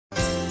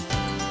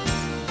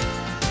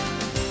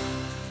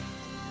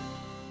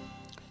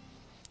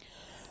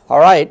All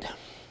right.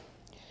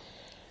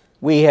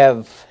 We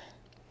have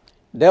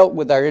dealt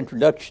with our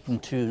introduction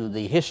to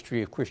the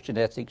history of Christian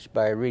ethics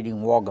by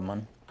reading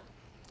Wagaman.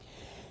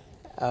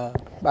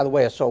 By the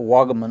way, I saw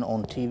Wagaman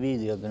on TV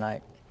the other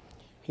night.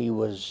 He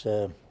was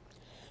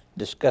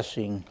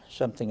discussing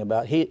something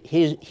about, he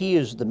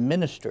is the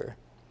minister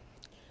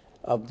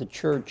of the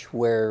church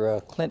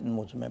where Clinton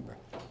was a member.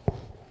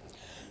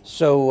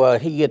 So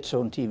he gets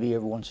on TV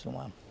every once in a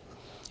while.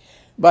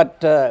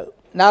 But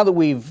now that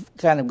we've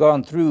kind of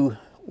gone through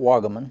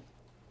Wagaman,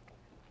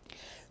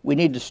 we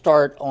need to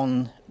start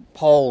on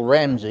Paul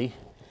Ramsey,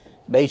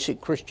 Basic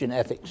Christian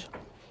Ethics.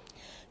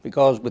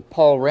 Because with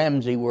Paul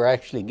Ramsey, we're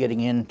actually getting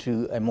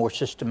into a more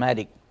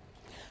systematic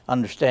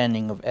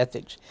understanding of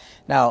ethics.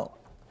 Now,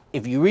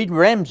 if you read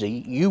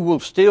Ramsey, you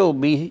will still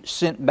be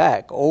sent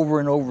back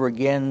over and over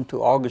again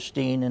to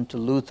Augustine and to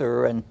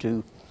Luther and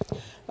to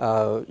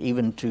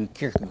even to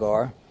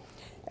Kierkegaard.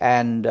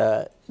 And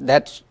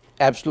that's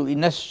absolutely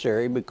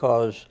necessary,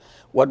 because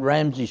what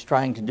Ramsey's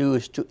trying to do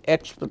is to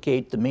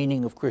explicate the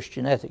meaning of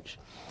Christian ethics.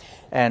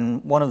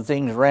 And one of the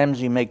things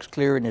Ramsey makes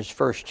clear in his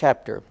first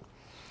chapter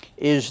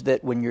is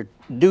that when you're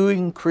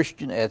doing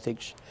Christian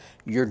ethics,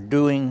 you're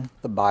doing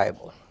the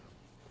Bible.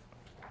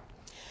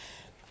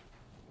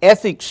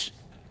 Ethics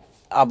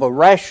of a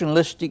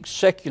rationalistic,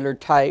 secular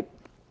type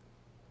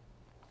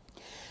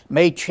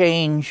may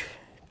change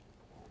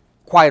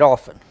quite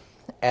often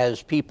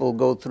as people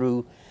go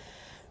through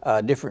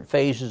different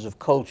phases of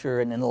culture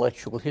and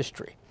intellectual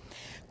history.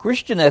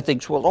 Christian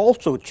ethics will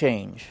also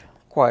change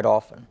quite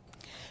often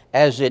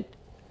as it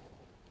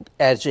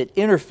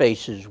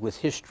interfaces with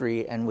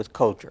history and with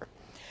culture.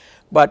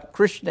 But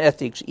Christian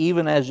ethics,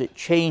 even as it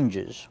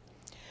changes,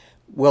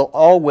 will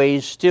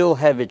always still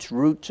have its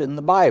roots in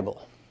the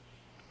Bible.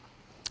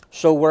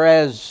 So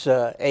whereas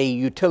a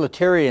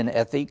utilitarian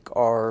ethic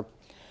or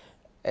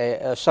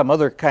some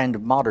other kind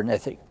of modern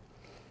ethic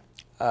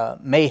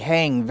may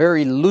hang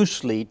very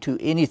loosely to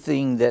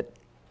anything that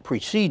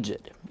precedes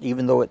it,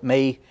 even though it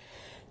may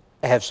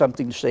have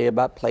something to say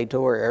about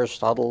Plato or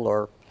Aristotle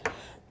or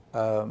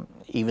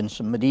even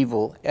some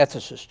medieval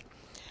ethicists.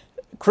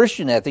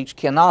 Christian ethics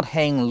cannot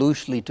hang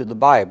loosely to the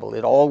Bible.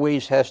 It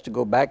always has to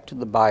go back to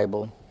the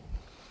Bible,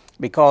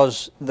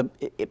 because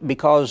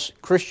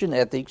Christian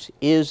ethics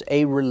is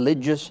a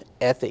religious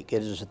ethic.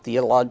 It is a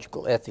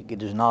theological ethic.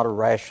 It is not a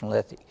rational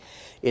ethic.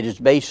 It is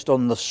based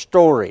on the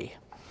story.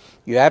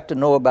 You have to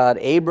know about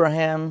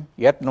Abraham,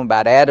 you have to know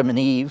about Adam and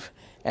Eve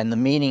and the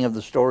meaning of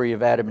the story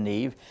of Adam and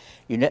Eve.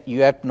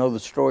 You have to know the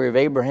story of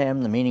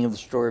Abraham, the meaning of the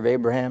story of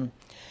Abraham.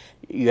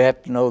 You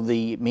have to know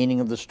the meaning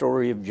of the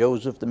story of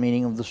Joseph, the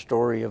meaning of the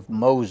story of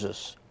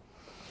Moses.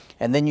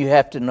 And then you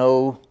have to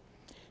know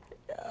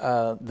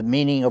the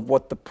meaning of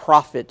what the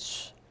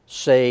prophets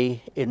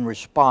say in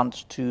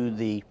response to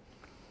the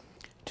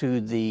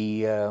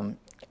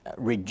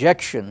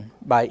rejection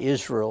by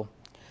Israel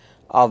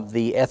of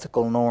the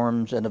ethical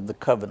norms and of the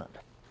covenant.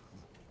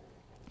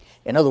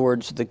 In other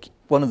words,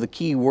 one of the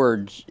key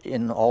words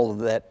in all of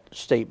that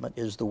statement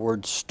is the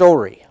word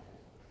story.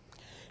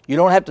 You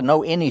don't have to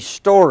know any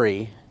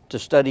story to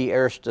study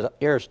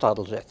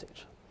Aristotle's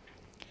ethics.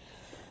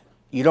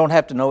 You don't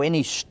have to know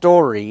any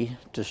story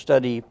to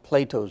study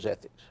Plato's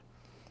ethics.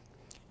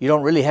 You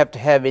don't really have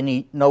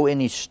to know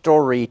any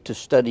story to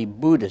study the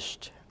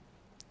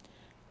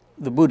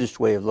Buddhist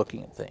way of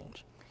looking at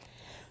things,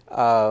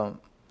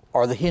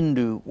 or the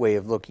Hindu way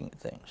of looking at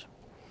things.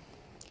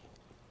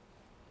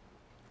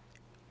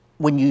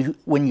 When you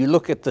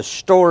look at the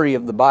story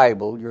of the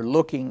Bible, you're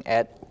looking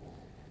at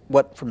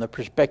what, from the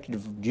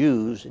perspective of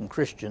Jews and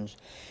Christians,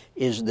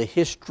 is the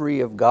history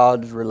of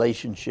God's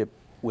relationship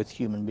with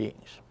human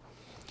beings.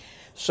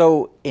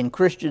 So in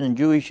Christian and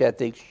Jewish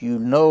ethics, you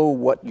know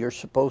what you're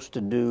supposed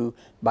to do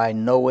by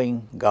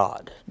knowing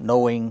God,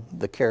 knowing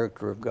the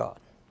character of God.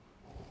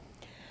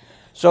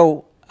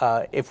 So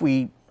as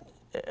we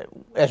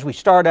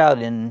start out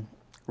in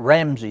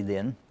Ramsey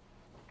then,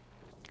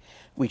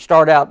 we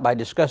start out by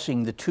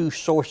discussing the two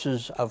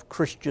sources of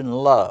Christian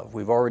love.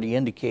 We've already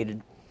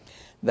indicated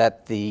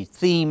that the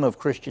theme of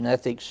Christian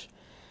ethics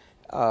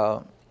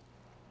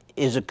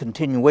is a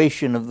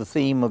continuation of the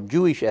theme of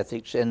Jewish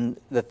ethics, and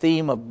the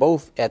theme of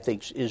both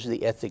ethics is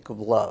the ethic of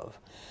love.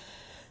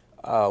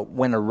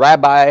 When a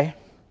rabbi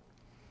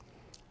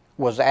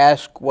was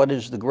asked what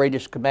is the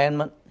greatest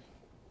commandment,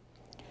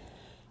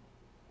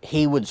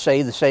 he would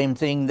say the same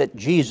thing that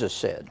Jesus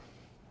said.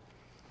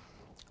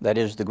 That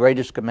is, the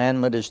greatest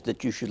commandment is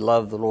that you should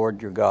love the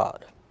Lord your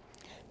God.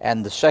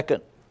 And the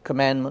second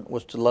commandment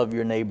was to love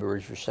your neighbor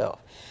as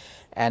yourself.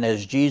 And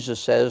as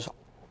Jesus says,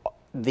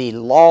 the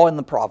law and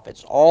the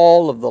prophets,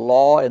 all of the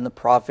law and the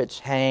prophets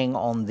hang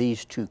on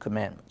these two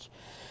commandments.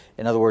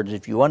 In other words,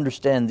 if you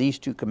understand these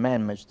two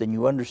commandments, then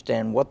you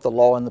understand what the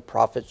law and the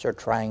prophets are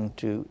trying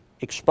to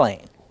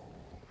explain.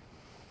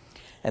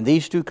 And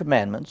these two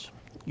commandments,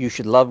 you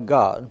should love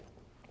God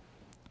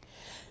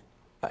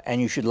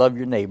and you should love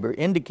your neighbor,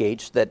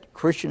 indicates that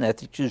Christian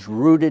ethics is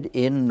rooted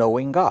in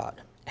knowing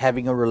God,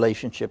 having a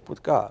relationship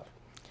with God.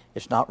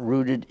 It's not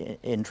rooted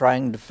in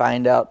trying to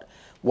find out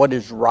what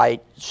is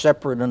right,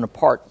 separate and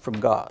apart from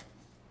God.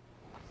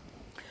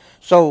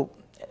 So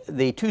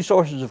the two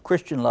sources of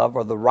Christian love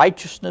are the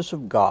righteousness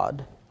of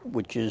God,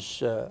 which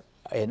is a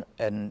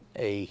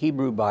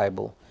Hebrew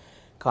Bible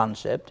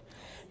concept,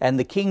 and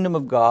the kingdom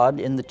of God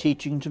in the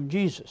teachings of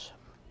Jesus.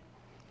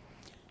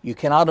 You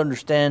cannot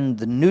understand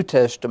the New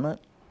Testament,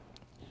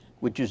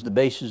 which is the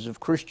basis of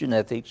Christian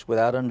ethics,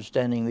 without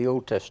understanding the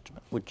Old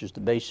Testament, which is the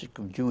basic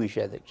of Jewish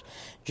ethics.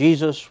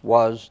 Jesus,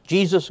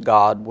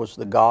 God, was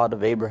the God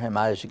of Abraham,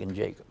 Isaac, and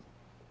Jacob.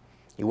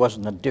 He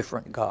wasn't a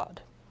different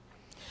God.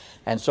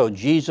 And so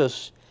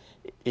Jesus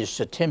is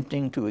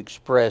attempting to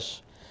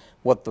express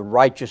what the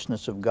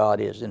righteousness of God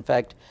is. In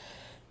fact,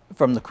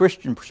 from the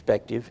Christian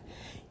perspective,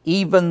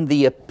 even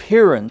the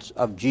appearance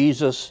of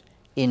Jesus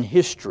in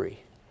history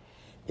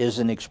is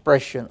an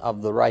expression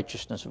of the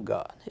righteousness of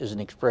God, is an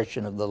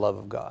expression of the love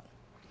of God.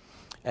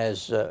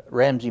 As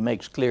Ramsey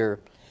makes clear,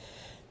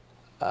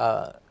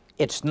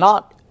 it's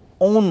not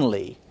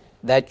only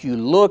that you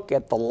look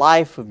at the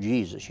life of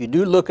Jesus. You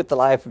do look at the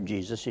life of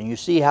Jesus and you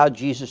see how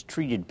Jesus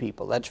treated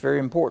people. That's very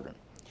important.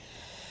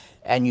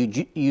 And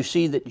you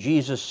see that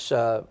Jesus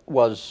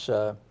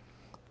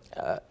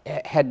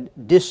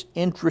had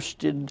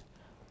disinterested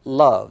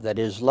love. That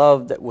is,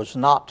 love that was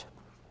not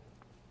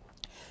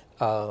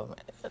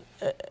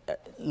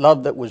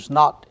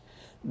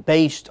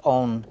based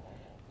on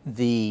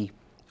the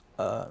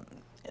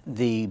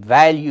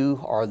value,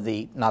 or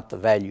not the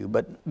value,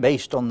 but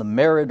based on the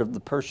merit of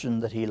the person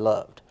that he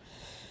loved.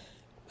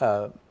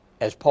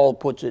 As Paul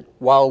puts it,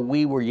 while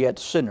we were yet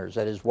sinners,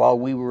 that is, while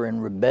we were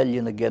in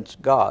rebellion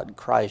against God,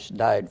 Christ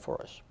died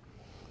for us.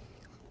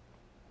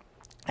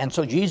 And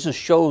so Jesus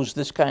shows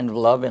this kind of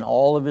love in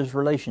all of his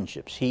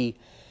relationships. He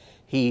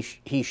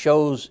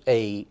shows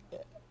an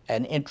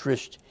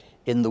interest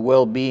in the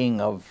well-being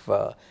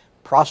of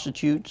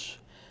prostitutes,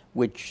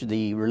 which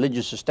the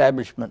religious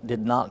establishment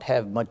did not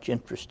have much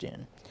interest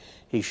in.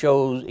 He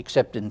shows,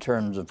 except in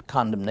terms of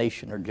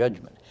condemnation or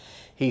judgment,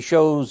 he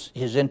shows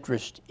his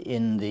interest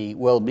in the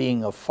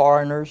well-being of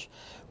foreigners,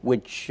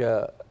 which,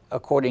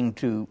 according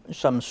to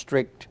some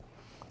strict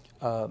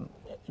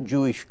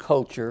Jewish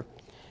culture,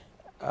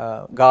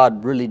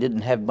 God really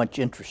didn't have much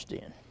interest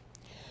in.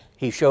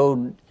 He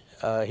showed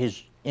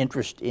his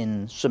interest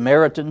in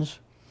Samaritans,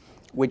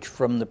 which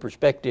from the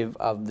perspective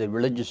of the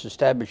religious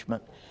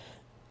establishment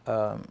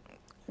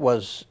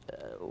was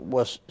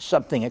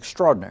something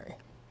extraordinary.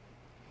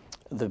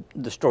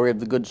 The story of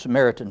the Good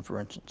Samaritan,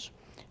 for instance,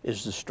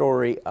 is the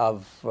story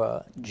of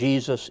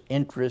Jesus'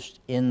 interest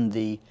in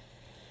the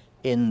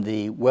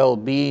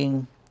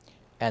well-being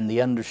and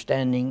the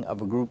understanding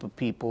of a group of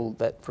people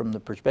that, from the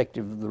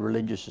perspective of the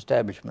religious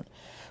establishment,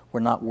 were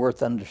not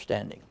worth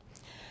understanding.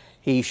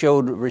 He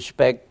showed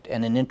respect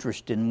and an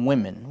interest in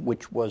women,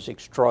 which was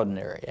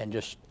extraordinary and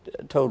just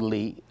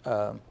totally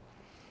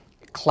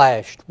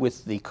clashed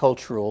with the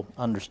cultural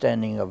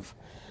understanding of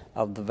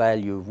the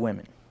value of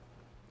women.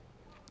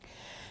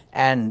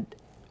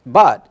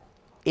 But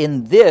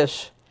in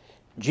this,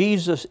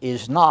 Jesus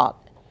is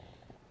not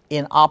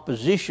in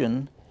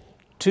opposition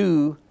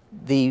to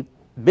the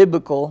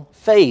biblical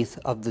faith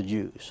of the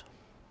Jews.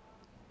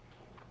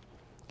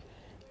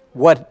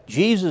 What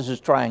Jesus is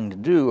trying to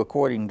do,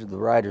 according to the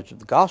writers of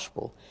the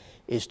gospel,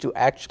 is to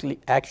actually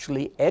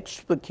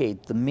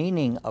explicate the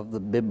meaning of the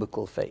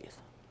biblical faith.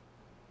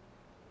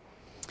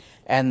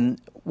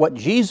 And what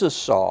Jesus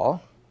saw,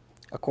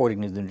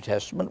 according to the New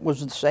Testament,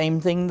 was the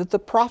same thing that the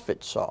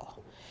prophets saw.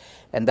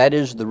 And that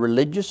is, the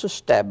religious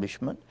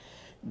establishment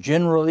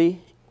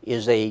generally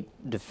is a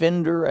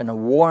defender and a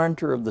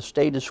warrantor of the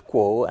status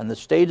quo, and the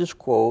status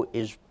quo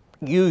is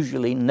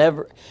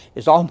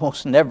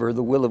almost never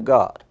the will of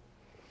God.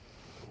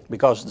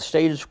 Because the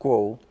status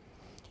quo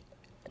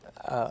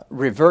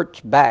reverts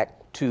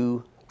back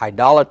to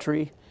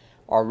idolatry,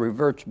 or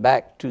reverts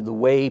back to the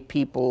way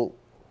people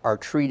are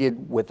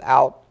treated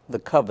without the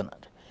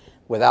covenant,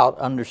 without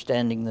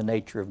understanding the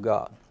nature of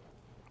God.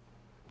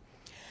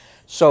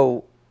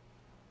 So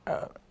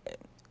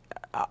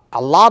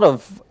a lot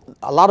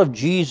of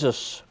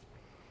Jesus'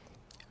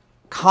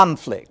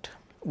 conflict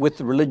with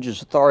the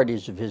religious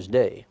authorities of his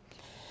day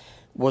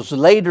was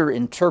later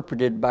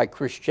interpreted by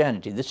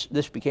Christianity.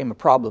 This became a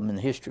problem in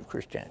the history of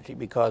Christianity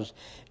because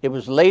it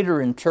was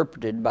later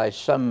interpreted by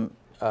some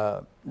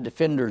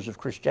defenders of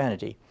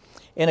Christianity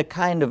in a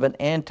kind of an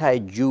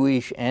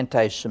anti-Jewish,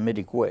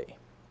 anti-Semitic way.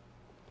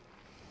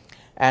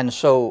 And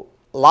so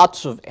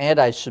lots of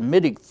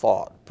anti-Semitic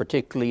thought,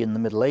 particularly in the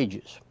Middle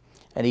Ages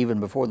and even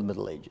before the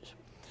Middle Ages,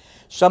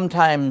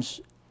 sometimes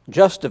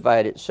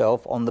justified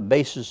itself on the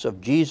basis of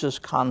Jesus'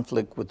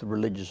 conflict with the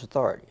religious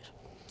authorities.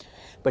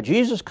 But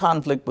Jesus'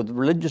 conflict with the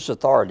religious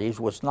authorities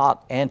was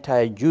not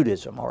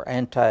anti-Judaism or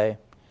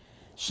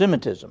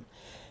anti-Semitism.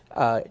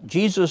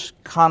 Jesus'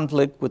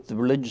 conflict with the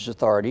religious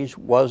authorities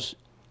was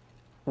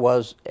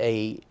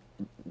an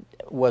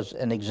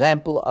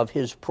example of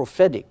his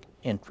prophetic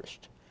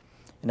interest.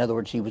 In other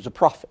words, he was a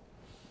prophet.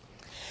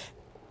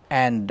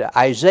 And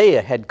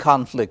Isaiah had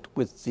conflict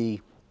with the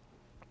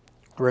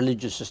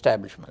religious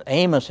establishment.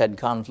 Amos had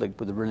conflict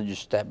with the religious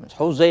establishment.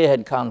 Hosea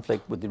had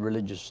conflict with the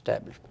religious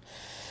establishment.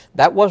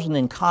 That wasn't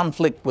in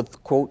conflict with the,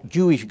 quote,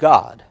 Jewish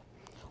God,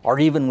 or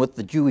even with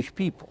the Jewish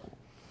people.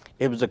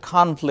 It was a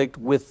conflict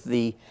with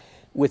the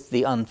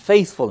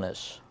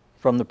unfaithfulness,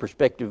 from the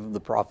perspective of the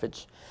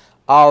prophets,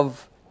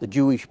 of the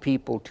Jewish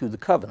people to the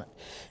covenant.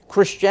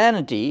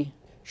 Christianity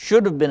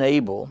should have been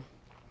able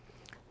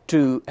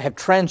to have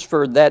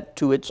transferred that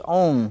to its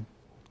own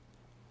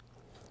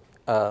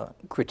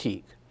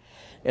critique.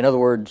 In other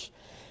words,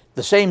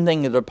 the same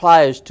thing that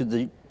applies to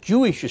the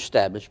Jewish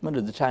establishment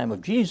at the time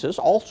of Jesus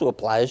also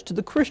applies to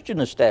the Christian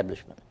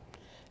establishment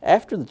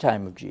after the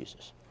time of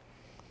Jesus.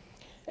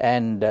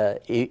 And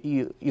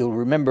you'll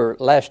remember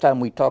last time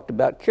we talked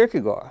about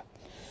Kierkegaard.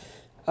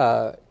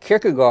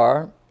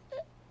 Kierkegaard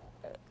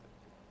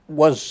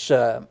was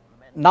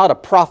not a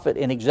prophet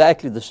in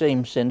exactly the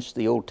same sense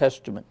the Old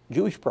Testament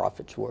Jewish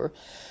prophets were,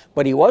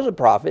 but he was a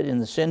prophet in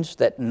the sense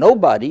that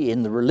nobody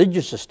in the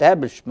religious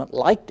establishment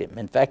liked him.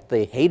 In fact,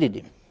 they hated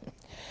him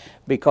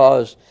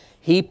because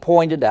he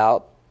pointed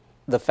out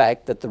the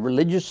fact that the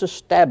religious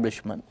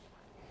establishment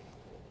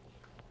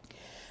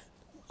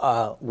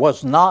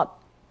was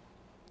not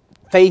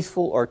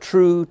faithful or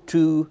true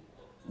to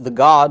the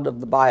God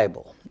of the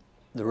Bible.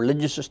 The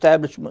religious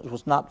establishment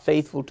was not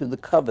faithful to the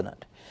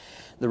covenant.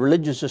 The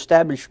religious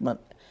establishment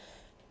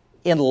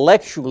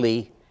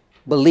intellectually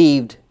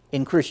believed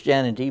in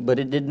Christianity, but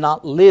it did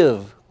not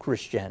live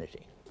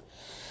Christianity.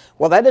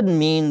 Well, that didn't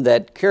mean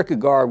that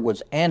Kierkegaard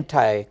was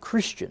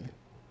anti-Christian.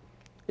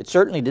 It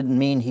certainly didn't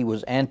mean he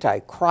was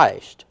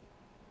anti-Christ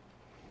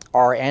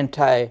or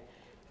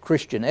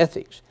anti-Christian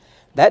ethics.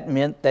 That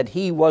meant that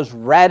he was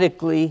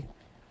radically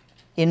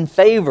in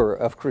favor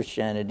of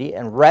Christianity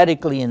and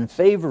radically in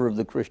favor of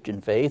the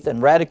Christian faith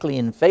and radically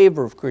in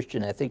favor of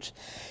Christian ethics.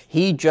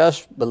 He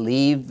just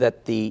believed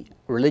that the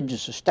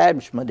religious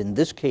establishment, in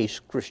this case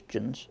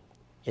Christians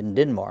in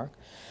Denmark,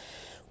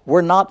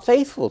 were not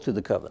faithful to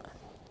the covenant.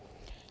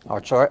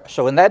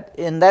 So in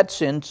that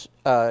sense,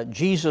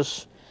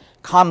 Jesus'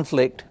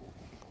 conflict,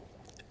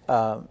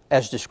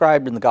 as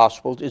described in the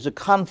Gospels, is a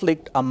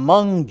conflict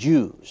among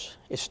Jews.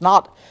 It's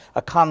not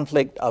a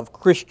conflict of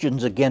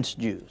Christians against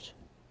Jews.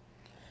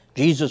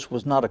 Jesus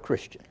was not a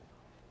Christian.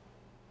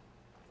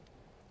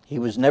 He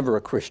was never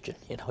a Christian.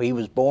 He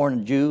was born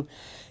a Jew,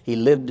 he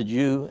lived a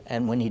Jew,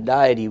 and when he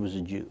died, he was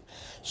a Jew.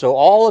 So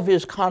all of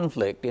his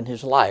conflict in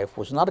his life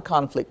was not a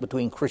conflict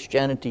between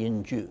Christianity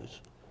and Jews.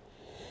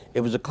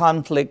 It was a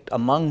conflict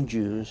among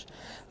Jews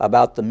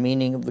about the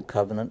meaning of the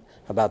covenant,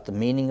 about the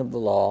meaning of the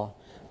law,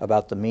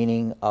 about the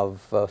meaning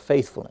of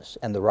faithfulness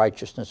and the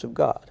righteousness of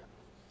God.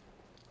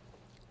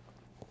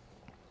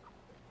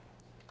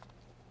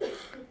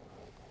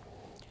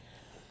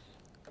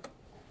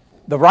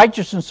 The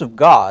righteousness of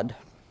God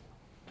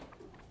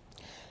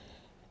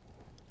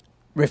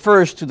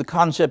refers to the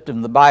concept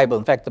in the Bible.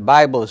 In fact, the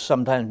Bible has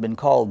sometimes been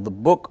called the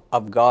book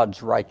of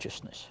God's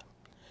righteousness.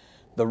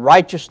 The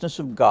righteousness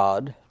of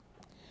God,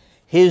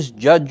 His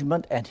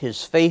judgment and His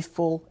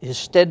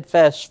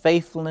steadfast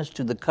faithfulness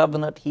to the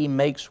covenant He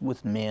makes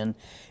with men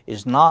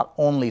is not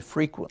only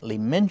frequently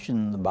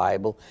mentioned in the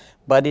Bible,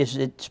 but is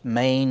its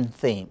main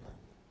theme.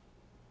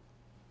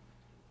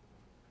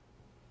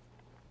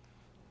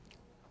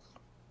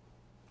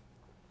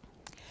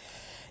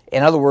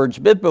 In other words,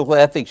 biblical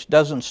ethics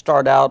doesn't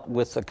start out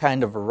with a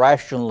kind of a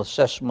rational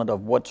assessment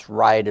of what's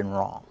right and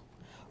wrong,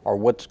 or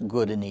what's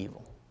good and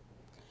evil.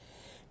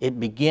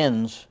 It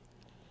begins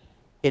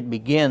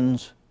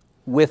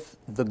with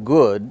the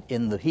good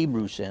in the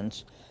Hebrew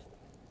sense,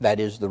 that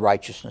is the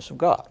righteousness of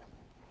God.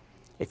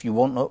 If you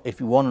want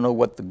to know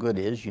what the good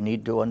is, you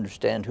need to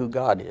understand who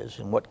God is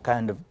and what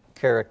kind of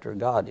character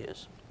God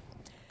is.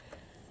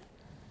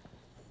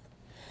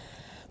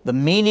 The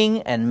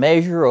meaning and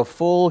measure of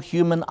full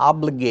human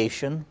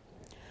obligation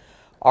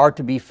are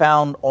to be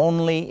found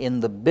only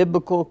in the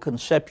biblical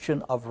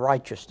conception of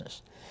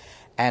righteousness,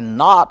 and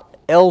not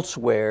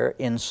elsewhere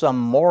in some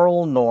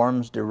moral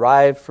norms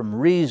derived from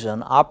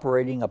reason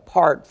operating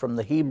apart from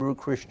the Hebrew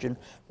Christian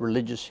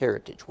religious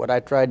heritage. What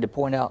I tried to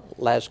point out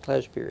last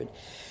class period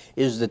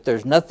is that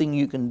there's nothing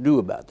you can do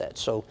about that.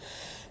 So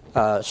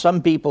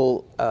some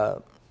people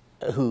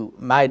who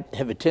might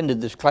have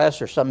attended this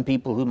class, or some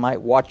people who might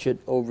watch it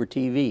over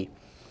TV,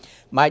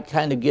 might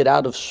kind of get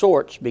out of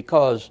sorts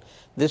because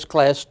this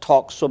class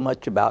talks so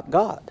much about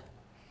God.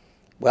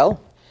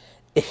 Well,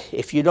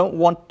 if you don't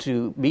want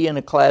to be in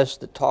a class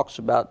that talks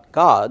about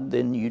God,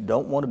 then you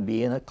don't want to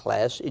be in a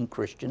class in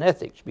Christian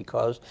ethics,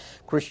 because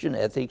Christian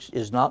ethics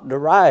is not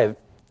derived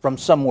from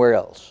somewhere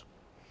else.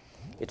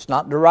 It's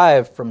not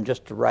derived from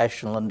just a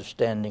rational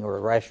understanding or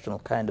a rational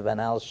kind of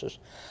analysis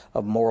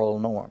of moral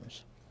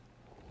norms.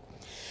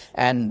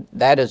 And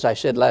that, as I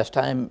said last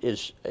time,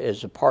 is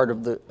a part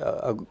of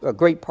a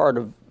great part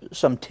of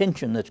some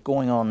tension that's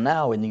going on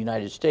now in the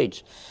United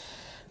States.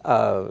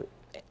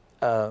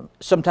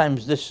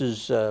 Sometimes this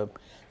is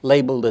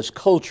labeled as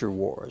culture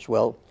wars.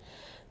 Well,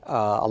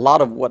 a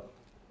lot of what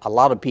a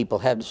lot of people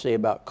have to say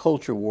about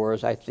culture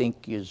wars, I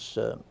think, is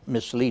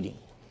misleading.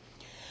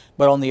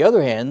 But on the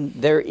other hand,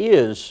 there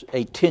is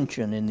a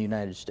tension in the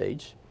United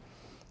States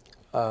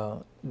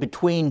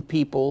between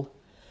people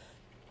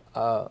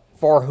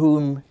for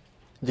whom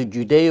the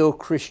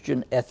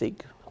Judeo-Christian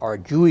ethic, or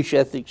Jewish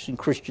ethics and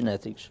Christian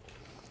ethics,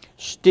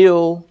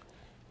 still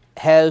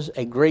has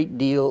a great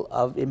deal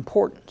of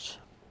importance.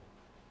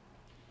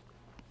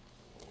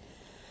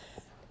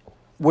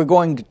 We're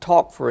going to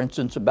talk, for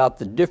instance, about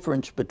the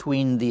difference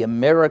between the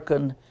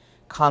American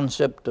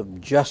concept of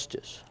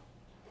justice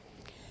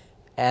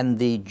and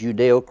the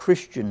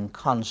Judeo-Christian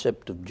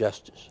concept of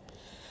justice.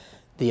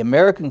 The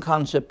American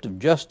concept of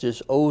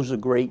justice owes a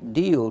great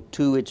deal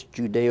to its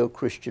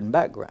Judeo-Christian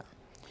background.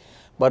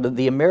 But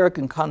the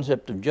American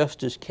concept of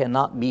justice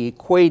cannot be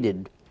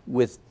equated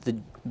with the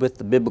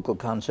biblical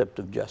concept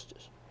of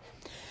justice.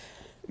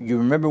 You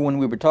remember when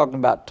we were talking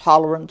about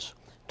tolerance?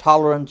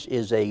 Tolerance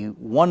is a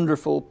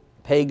wonderful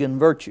pagan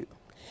virtue.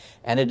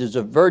 And it is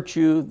a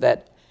virtue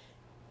that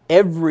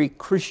every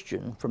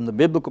Christian, from the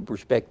biblical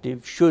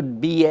perspective,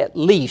 should be at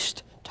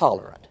least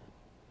tolerant.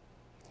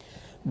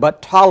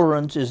 But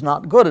tolerance is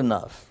not good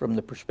enough from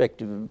the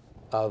perspective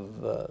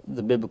of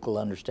the biblical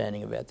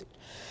understanding of ethics.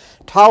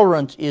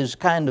 Tolerance is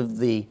kind of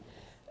the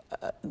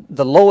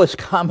lowest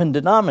common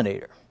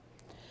denominator.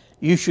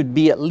 You should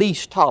be at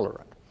least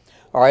tolerant.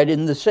 All right,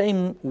 in the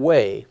same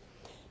way,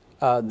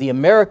 the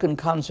American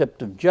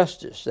concept of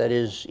justice, that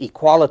is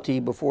equality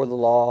before the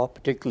law,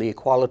 particularly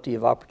equality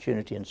of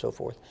opportunity and so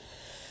forth,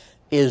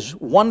 is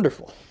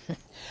wonderful.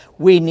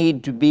 We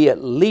need to be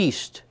at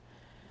least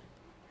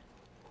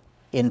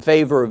in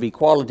favor of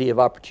equality of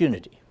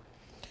opportunity.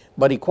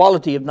 But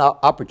equality of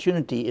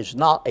opportunity is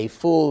not a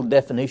full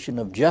definition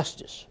of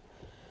justice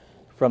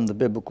from the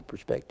biblical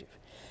perspective.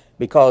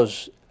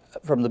 Because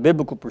from the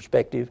biblical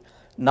perspective,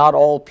 not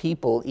all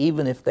people,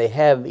 even if they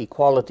have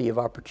equality of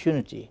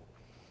opportunity,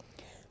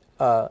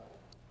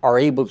 are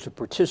able to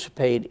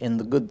participate in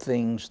the good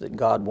things that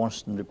God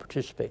wants them to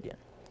participate in.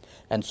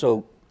 And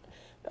so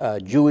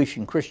Jewish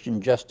and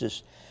Christian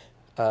justice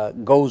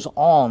goes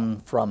on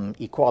from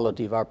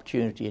equality of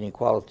opportunity and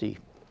equality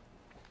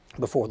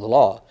before the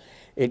law.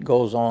 It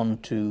goes on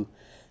to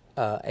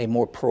a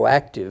more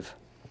proactive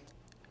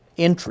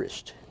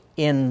interest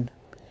in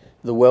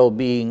the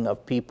well-being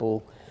of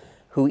people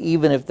who,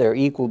 even if they're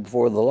equal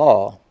before the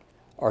law,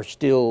 are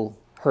still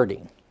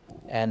hurting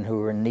and who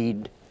are in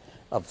need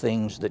of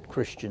things that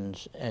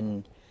Christians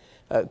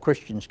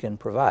can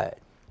provide.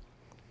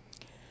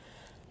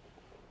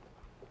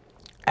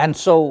 And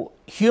so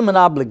human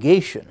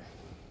obligation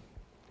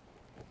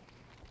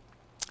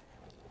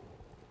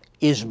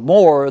is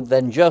more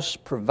than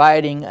just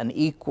providing an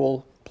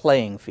equal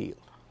playing field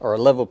or a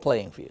level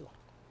playing field.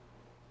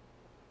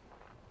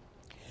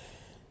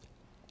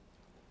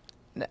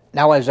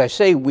 Now, as I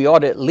say, we ought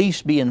to at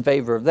least be in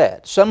favor of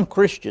that. Some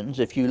Christians,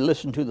 if you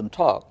listen to them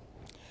talk,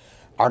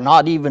 are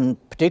not even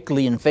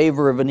particularly in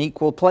favor of an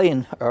equal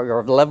playing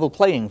or a level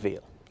playing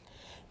field.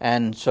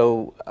 And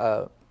so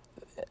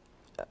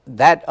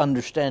that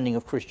understanding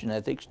of Christian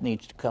ethics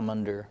needs to come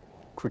under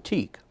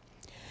critique.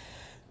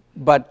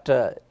 But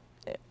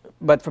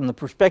from the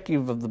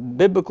perspective of the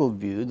biblical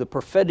view, the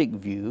prophetic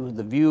view,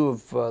 the view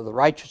of the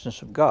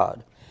righteousness of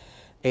God,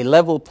 a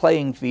level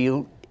playing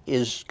field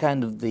is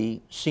kind of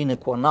the sine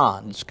qua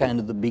non. It's kind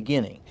of the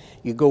beginning.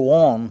 You go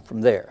on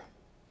from there.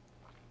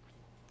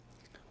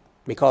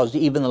 Because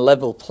even a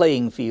level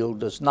playing field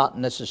does not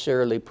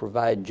necessarily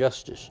provide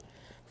justice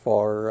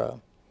for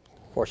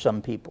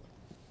some people.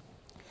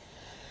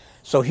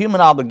 So human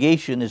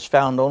obligation is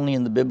found only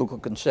in the biblical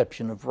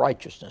conception of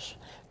righteousness.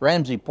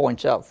 Ramsey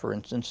points out, for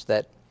instance,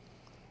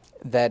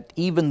 that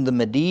even the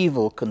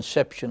medieval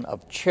conception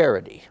of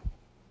charity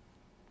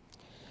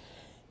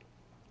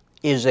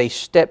is a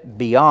step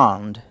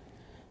beyond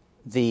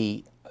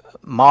the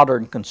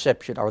modern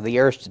conception or the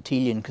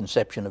Aristotelian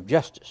conception of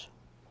justice.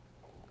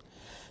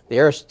 The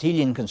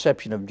Aristotelian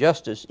conception of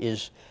justice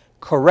is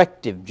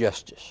corrective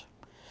justice.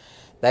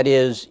 That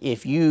is,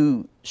 if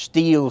you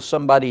steal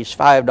somebody's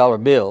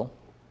 $5 bill,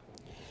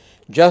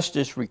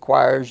 justice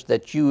requires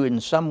that you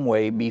in some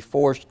way be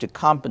forced to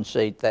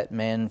compensate that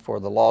man for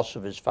the loss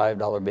of his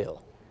 $5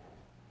 bill.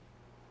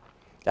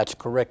 That's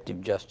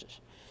corrective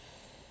justice.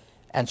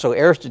 And so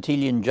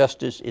Aristotelian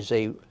justice is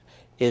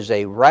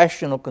a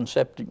rational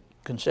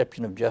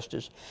conception of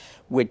justice,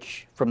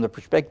 which, from the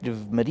perspective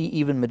of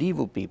even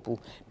medieval people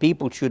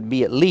should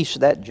be at least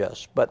that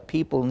just, but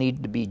people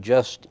need to be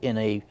just in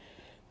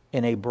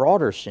a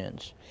broader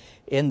sense,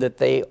 in that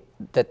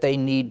they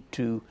need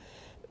to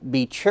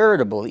be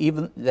charitable,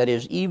 even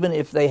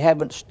if they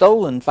haven't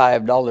stolen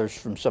 $5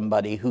 from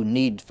somebody who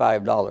needs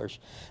 $5,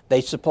 they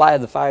supply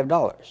the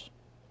 $5.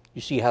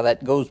 You see how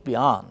that goes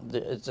beyond.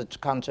 It's a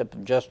concept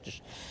of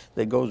justice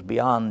that goes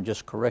beyond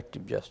just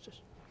corrective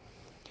justice.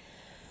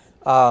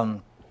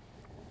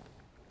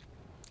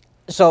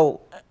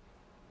 So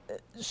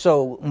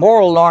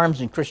moral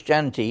norms in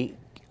Christianity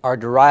are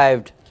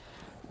derived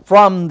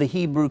from the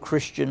Hebrew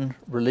Christian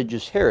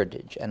religious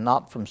heritage and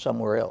not from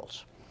somewhere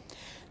else.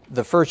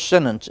 The first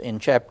sentence in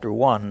chapter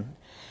 1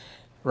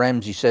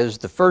 Ramsey says,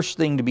 the first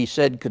thing to be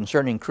said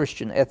concerning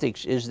Christian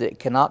ethics is that it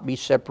cannot be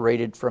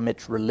separated from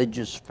its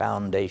religious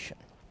foundation.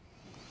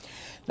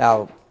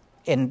 Now,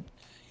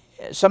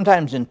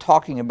 sometimes in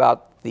talking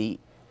about the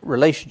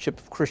relationship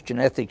of Christian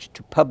ethics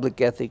to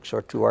public ethics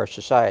or to our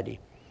society,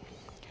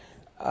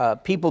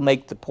 people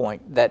make the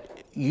point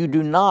that you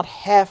do not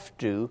have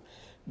to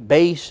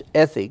base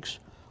ethics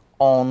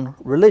on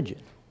religion.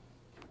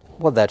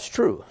 Well, that's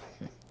true.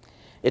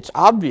 It's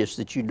obvious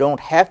that you don't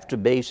have to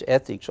base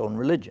ethics on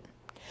religion.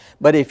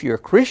 But if you're a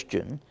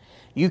Christian,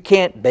 you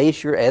can't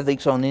base your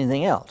ethics on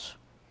anything else.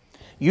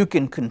 You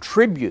can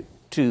contribute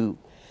to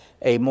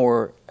a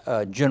more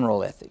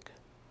general ethic.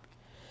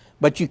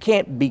 But you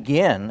can't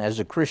begin as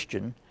a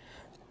Christian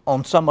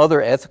on some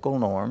other ethical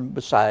norm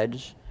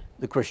besides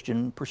the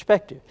Christian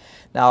perspective.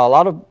 Now, a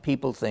lot of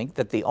people think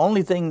that the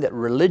only thing that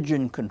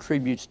religion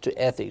contributes to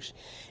ethics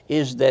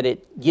is that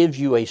it gives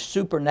you a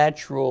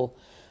supernatural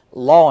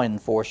law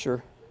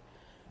enforcer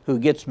who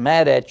gets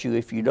mad at you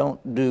if you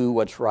don't do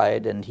what's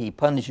right, and he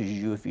punishes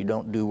you if you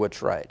don't do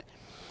what's right.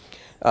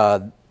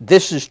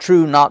 This is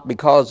true not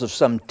because of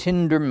some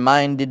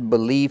tender-minded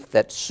belief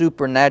that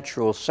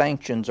supernatural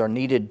sanctions are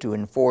needed to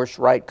enforce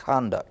right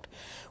conduct,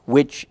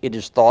 which it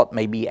is thought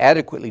may be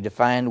adequately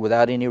defined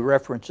without any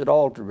reference at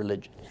all to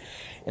religion.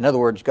 In other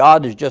words,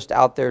 God is just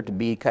out there to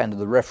be kind of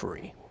the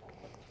referee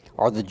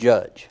or the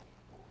judge.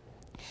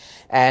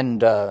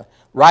 And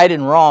right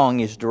and wrong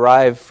is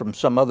derived from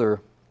some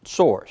other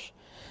source.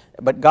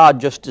 But God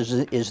just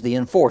is the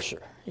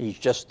enforcer. He's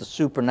just the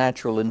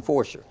supernatural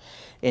enforcer.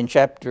 In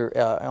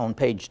on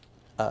page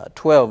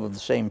 12 of the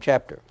same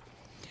chapter,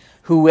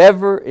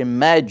 whoever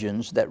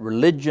imagines that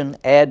religion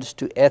adds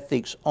to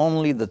ethics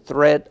only the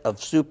threat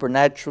of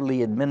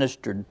supernaturally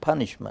administered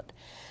punishment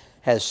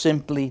has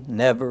simply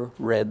never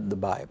read the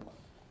Bible.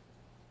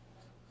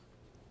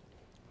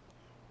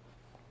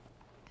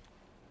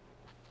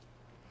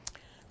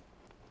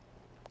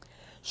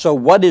 So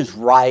what is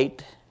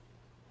right?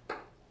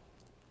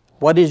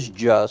 What is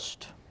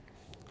just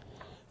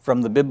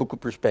from the biblical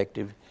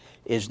perspective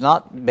is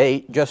not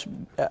just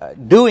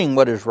doing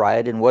what is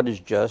right and what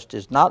is just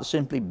is not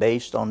simply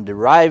based on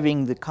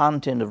deriving the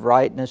content of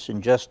rightness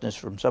and justice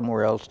from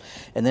somewhere else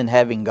and then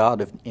having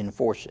God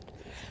enforce it.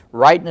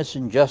 Rightness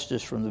and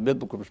justice from the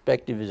biblical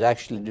perspective is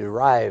actually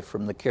derived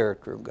from the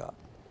character of God.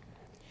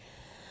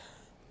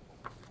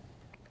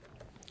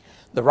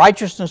 The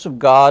righteousness of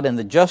God and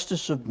the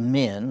justice of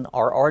men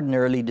are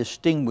ordinarily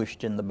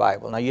distinguished in the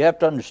Bible. Now you have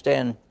to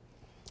understand,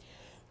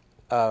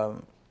 I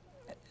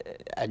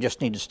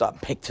just need to stop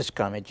and make this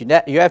comment. You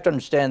have to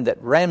understand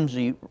that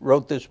Ramsey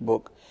wrote this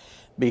book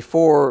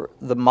before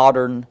the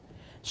modern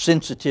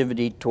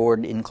sensitivity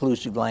toward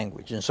inclusive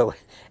language. And so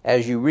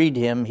as you read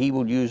him, he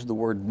will use the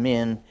word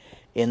men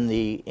in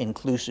the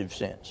inclusive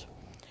sense.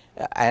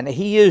 And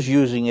he is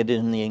using it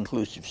in the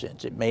inclusive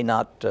sense. It may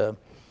not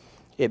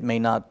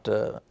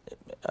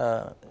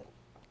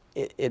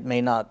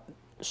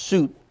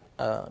suit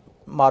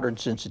modern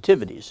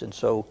sensitivities, and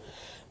so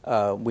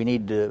we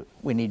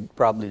need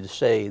probably to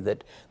say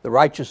that the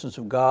righteousness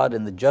of God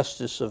and the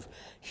justice of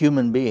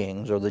human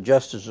beings, or the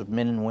justice of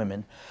men and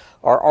women,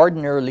 are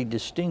ordinarily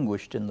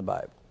distinguished in the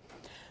Bible.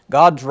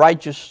 God's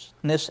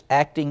righteousness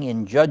acting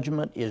in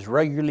judgment is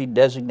regularly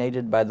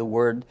designated by the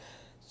word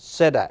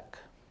tzedek.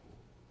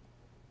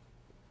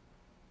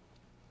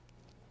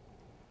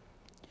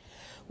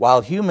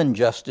 While human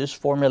justice,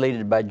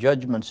 formulated by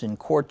judgments in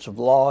courts of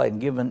law and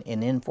given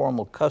in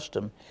informal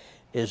custom,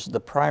 is the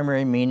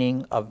primary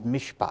meaning of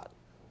mishpat.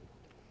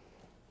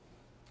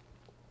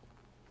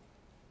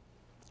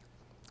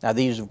 Now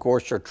these, of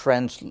course, are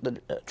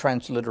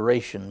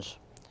transliterations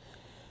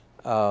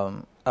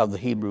of the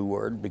Hebrew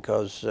word,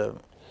 because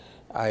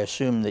I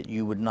assume that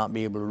you would not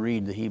be able to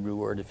read the Hebrew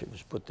word if it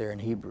was put there in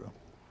Hebrew.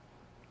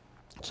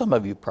 Some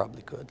of you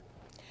probably could.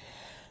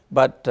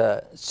 But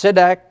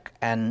tzedek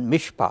and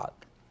mishpat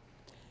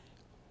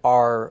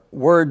are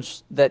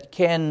words that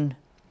can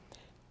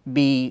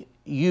be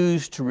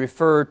used to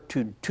refer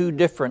to two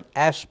different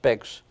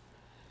aspects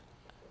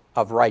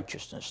of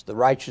righteousness, the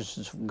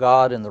righteousness of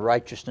God and the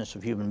righteousness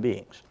of human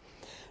beings.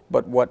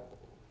 But what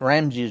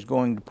Ramsey is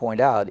going to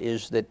point out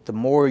is that the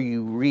more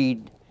you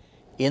read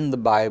in the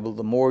Bible,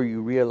 the more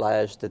you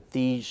realize that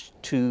these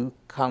two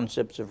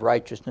concepts of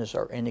righteousness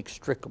are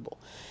inextricable.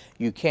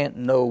 You can't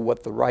know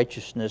what the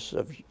righteousness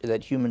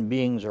that human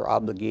beings are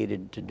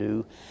obligated to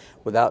do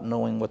without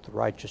knowing what the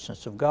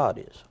righteousness of God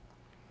is.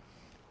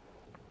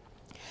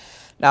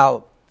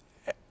 Now,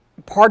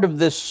 part of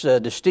this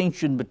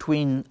distinction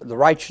between the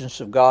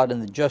righteousness of God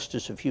and the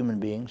justice of human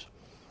beings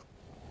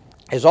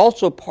is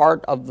also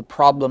part of the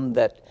problem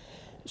that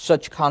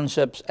such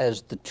concepts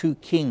as the two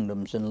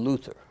kingdoms in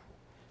Luther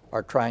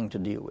are trying to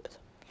deal with.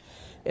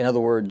 In other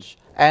words,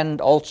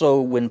 and also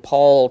when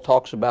Paul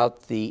talks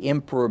about the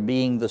emperor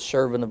being the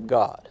servant of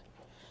God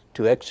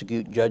to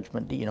execute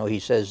judgment, he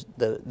says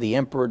the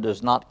emperor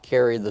does not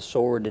carry the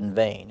sword in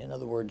vain. In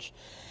other words,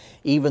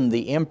 even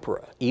the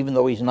emperor, even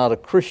though he's not a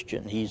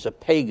Christian, he's a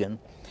pagan,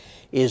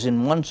 is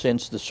in one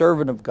sense the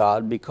servant of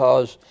God,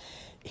 because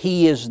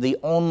he is the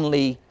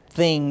only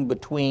thing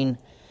between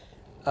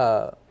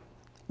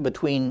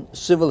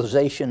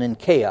civilization and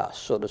chaos,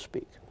 so to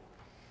speak.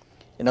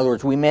 In other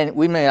words, we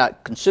may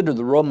not consider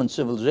the Roman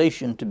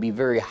civilization to be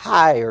very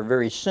high or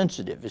very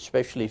sensitive,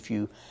 especially if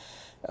you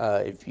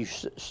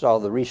saw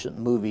the recent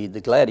movie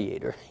The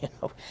Gladiator.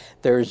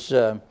 There's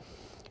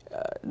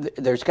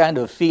kind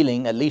of a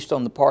feeling, at least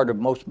on the part of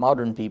most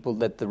modern people,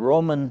 that the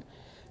Roman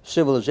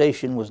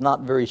civilization was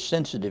not very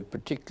sensitive,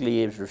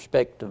 particularly with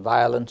respect to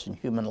violence and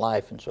human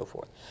life and so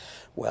forth.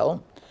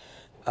 Well,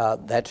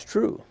 that's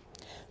true.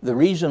 The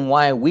reason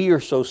why we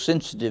are so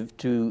sensitive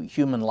to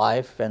human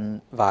life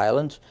and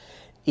violence,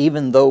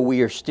 even though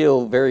we are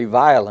still very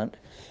violent,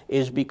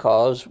 is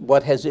because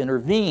what has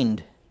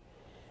intervened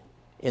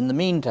in the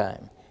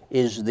meantime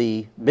is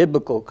the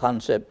biblical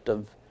concept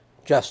of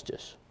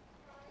justice.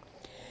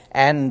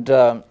 And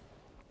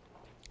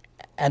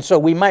so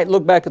we might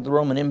look back at the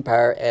Roman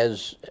Empire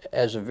as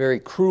a very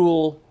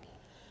cruel,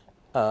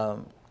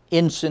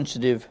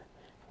 insensitive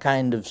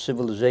kind of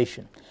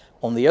civilization.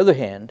 On the other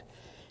hand,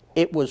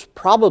 it was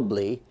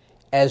probably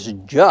as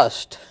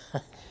just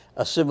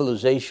a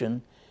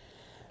civilization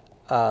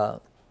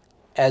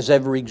as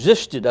ever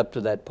existed up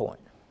to that point.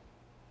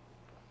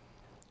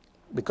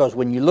 Because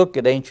when you look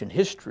at ancient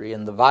history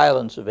and the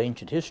violence of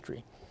ancient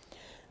history,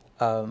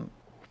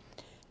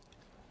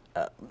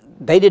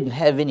 they didn't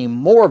have any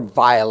more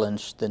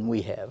violence than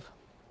we have,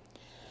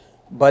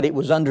 but it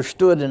was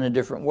understood in a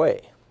different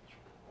way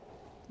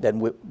than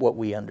what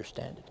we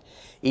understand it.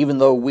 Even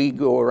though we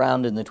go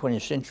around in the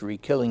 20th century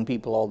killing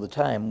people all the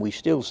time, we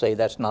still say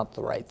that's not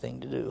the right thing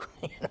to do.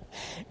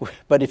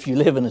 But if you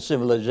live in a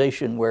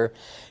civilization where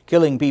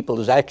killing people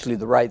is actually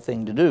the right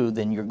thing to do,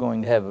 then you're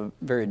going to have a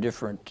very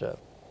different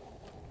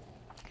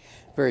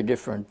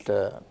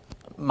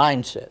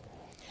mindset.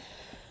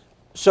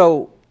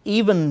 So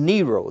even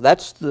Nero,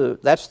 that's the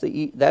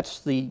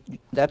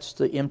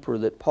emperor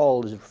that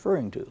Paul is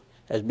referring to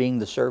as being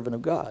the servant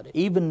of God.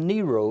 Even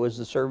Nero is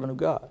the servant of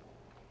God.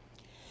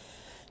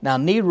 Now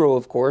Nero,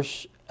 of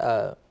course,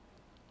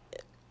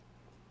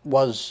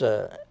 was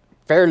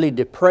fairly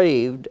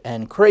depraved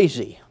and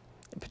crazy,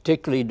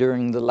 particularly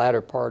during the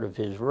latter part of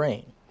his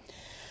reign.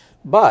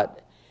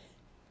 But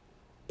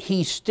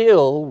he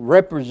still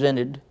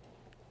represented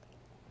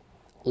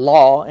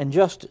law and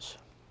justice.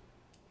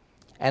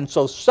 And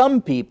so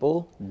some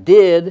people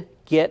did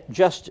get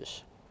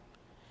justice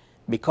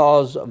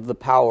because of the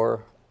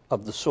power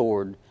of the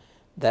sword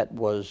that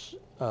was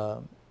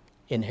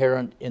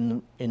inherent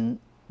in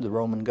the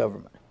Roman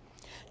government.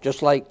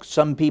 Just like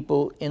some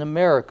people in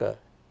America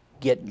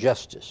get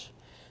justice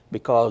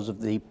because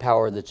of the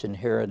power that's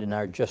inherent in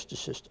our justice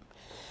system.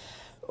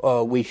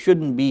 We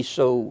shouldn't be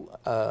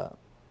so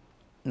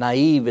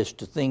naive as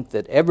to think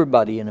that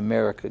everybody in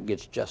America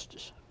gets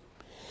justice.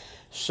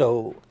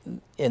 So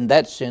in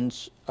that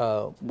sense,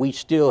 we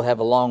still have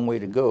a long way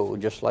to go,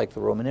 just like the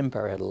Roman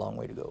Empire had a long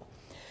way to go.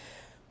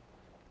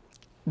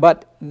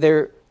 But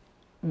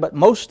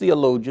most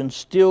theologians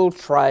still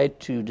try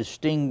to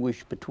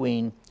distinguish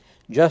between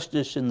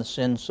justice in the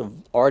sense of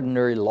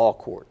ordinary law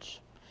courts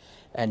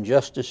and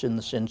justice in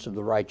the sense of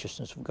the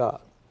righteousness of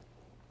God.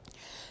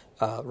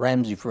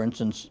 Ramsey, for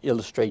instance,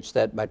 illustrates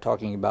that by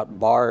talking about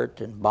Barth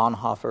and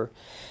Bonhoeffer,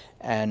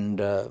 and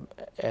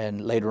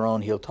later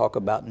on he'll talk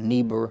about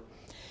Niebuhr,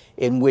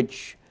 in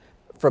which,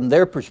 from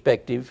their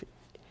perspective,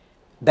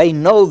 they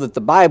know that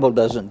the Bible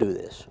doesn't do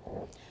this.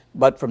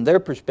 But from their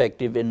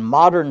perspective, in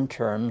modern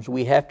terms,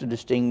 we have to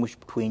distinguish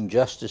between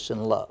justice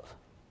and love.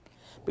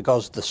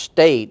 Because the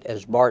state,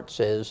 as Barth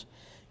says,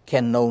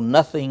 can know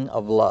nothing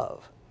of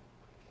love.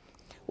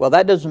 Well,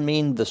 that doesn't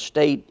mean the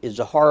state is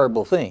a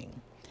horrible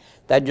thing.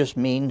 That just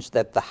means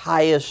that the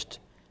highest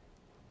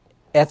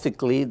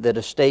ethically that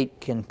a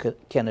state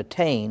can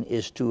attain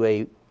is to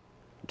a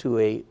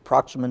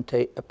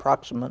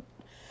approximate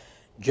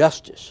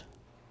justice.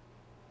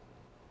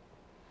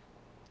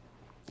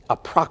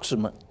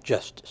 Approximate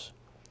justice.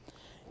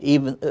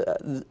 Even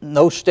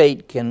no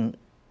state can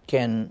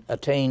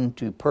attain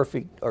to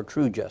perfect or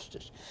true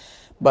justice,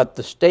 but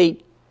the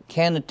state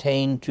can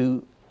attain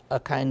to a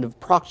kind of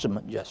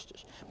proximate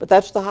justice. But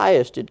that's the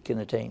highest it can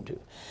attain to.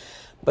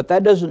 But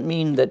that doesn't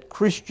mean that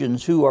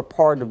Christians who are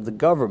part of the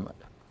government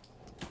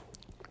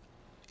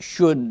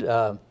should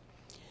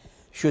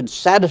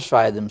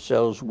satisfy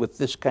themselves with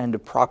this kind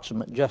of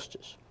proximate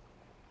justice,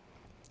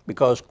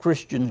 because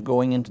Christians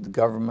going into the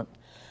government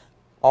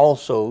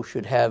also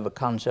should have a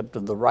concept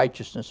of the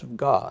righteousness of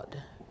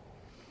God.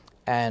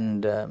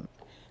 And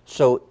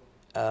so,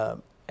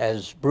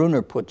 as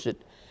Bruner puts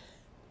it,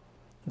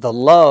 the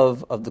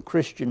love of the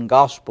Christian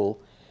gospel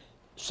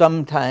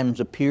sometimes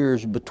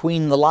appears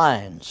between the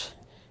lines,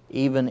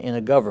 even in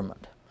a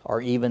government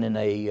or even in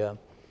a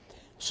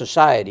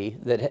society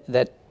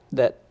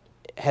that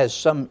has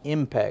some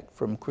impact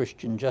from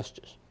Christian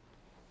justice.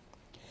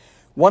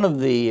 One of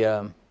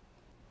the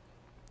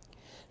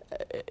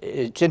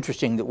it's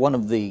interesting that one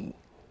of the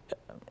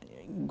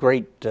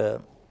great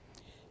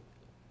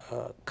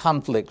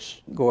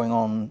conflicts going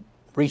on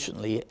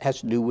recently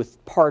has to do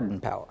with pardon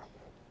power.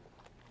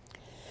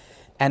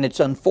 And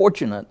it's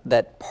unfortunate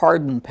that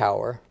pardon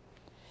power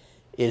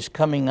is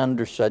coming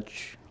under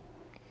such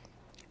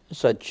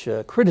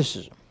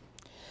criticism,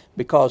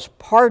 because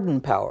pardon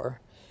power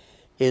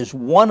is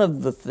one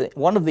of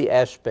the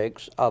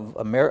aspects of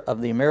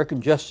the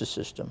American justice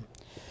system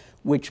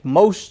which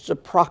most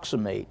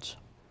approximates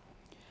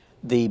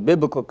the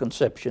biblical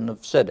conception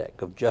of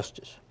tzedek, of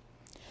justice.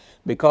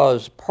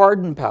 Because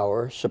pardon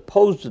power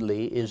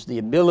supposedly is the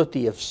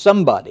ability of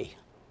somebody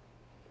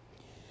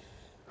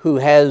who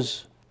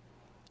has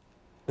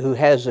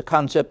a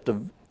concept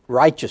of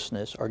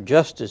righteousness or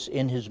justice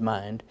in his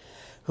mind,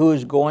 who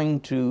is going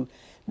to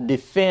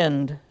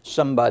defend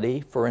somebody,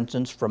 for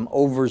instance, from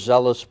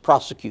overzealous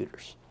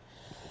prosecutors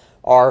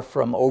or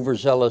from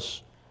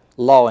overzealous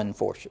law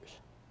enforcers.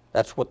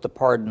 That's what the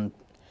pardoned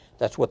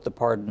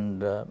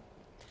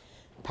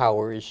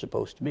power is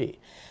supposed to be.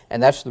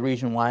 And that's the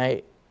reason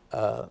why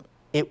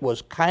it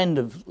was kind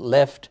of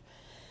left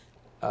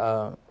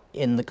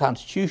in the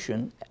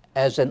Constitution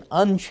as an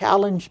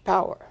unchallenged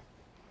power.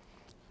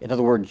 In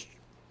other words,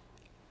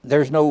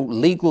 there's no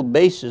legal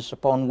basis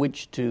upon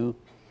which to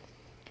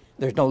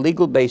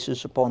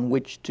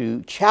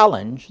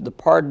challenge the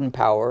pardon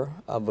power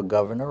of a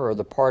governor or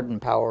the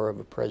pardon power of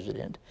a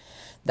president.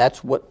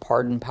 That's what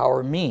pardon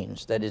power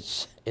means, that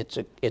it's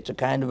a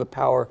kind of a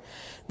power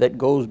that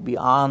goes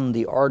beyond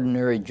the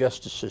ordinary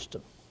justice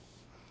system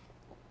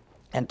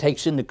and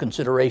takes into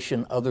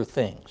consideration other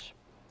things.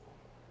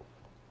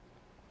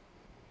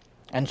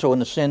 And so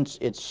in a sense,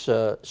 it's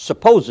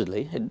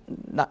supposedly, it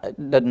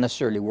doesn't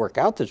necessarily work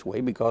out this way,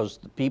 because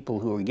the people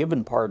who are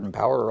given pardon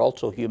power are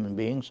also human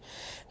beings,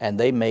 and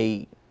they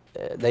may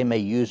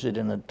use it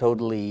in a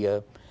totally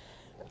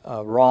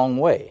wrong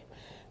way.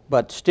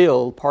 But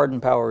still,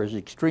 pardon power is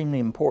extremely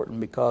important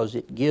because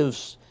it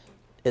gives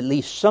at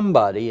least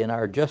somebody in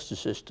our justice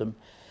system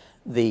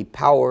the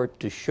power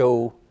to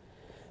show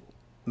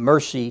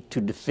mercy, to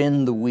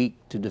defend the weak,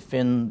 to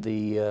defend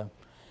the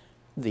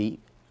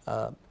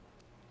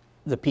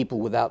people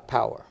without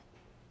power.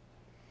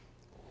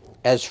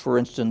 As, for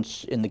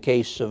instance, in the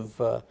case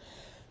of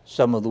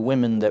some of the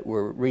women that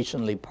were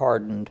recently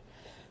pardoned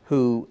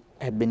who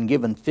had been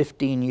given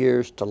 15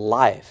 years to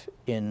life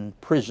in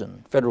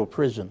prison, federal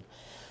prison,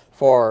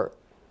 for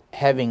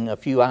having a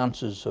few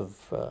ounces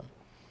of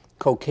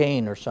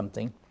cocaine or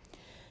something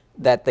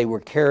that they were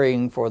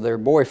carrying for their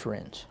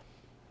boyfriends.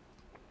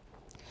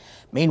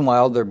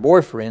 Meanwhile, their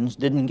boyfriends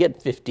didn't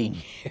get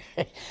 15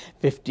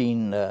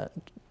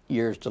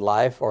 years to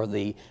life, or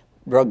the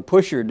drug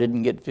pusher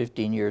didn't get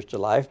 15 years to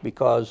life,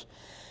 because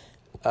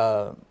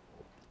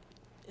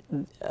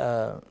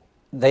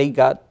they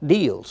got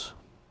deals.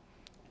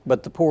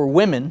 But the poor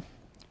women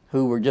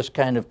who were just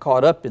kind of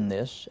caught up in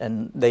this,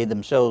 and they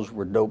themselves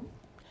were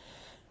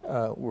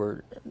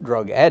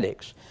drug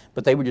addicts,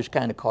 but they were just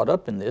kind of caught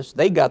up in this.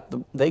 They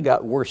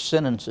got worse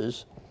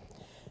sentences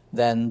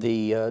than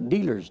the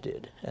dealers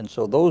did, and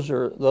so those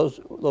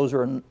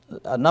are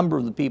a number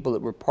of the people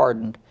that were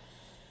pardoned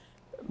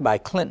by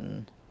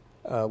Clinton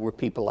were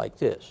people like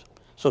this.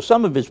 So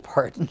some of his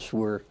pardons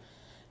were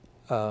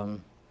the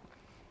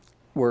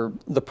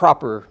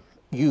proper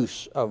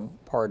use of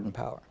pardon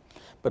power.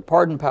 But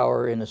pardon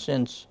power, in a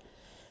sense,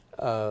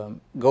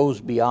 goes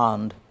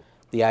beyond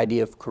the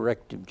idea of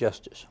corrective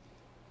justice,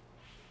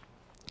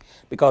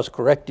 because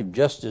corrective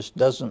justice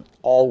doesn't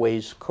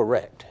always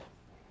correct.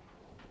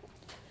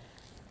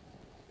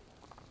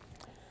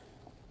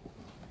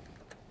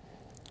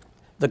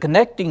 The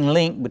connecting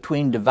link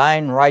between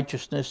divine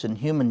righteousness and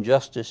human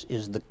justice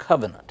is the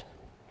covenant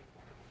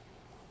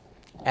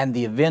and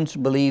the events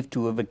believed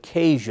to have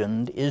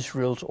occasioned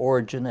Israel's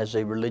origin as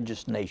a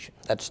religious nation.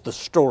 That's the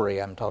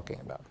story I'm talking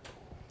about.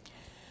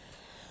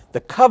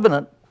 The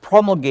covenant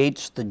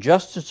promulgates the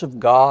justice of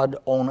God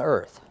on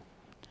earth.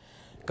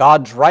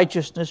 God's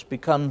righteousness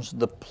becomes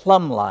the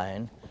plumb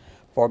line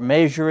for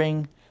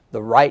measuring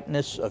the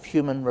rightness of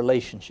human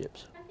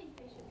relationships. I think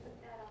they should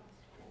put that on the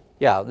screen.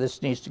 Yeah,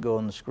 this needs to go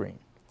on the screen.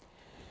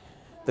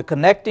 The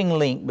connecting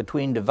link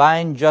between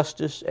divine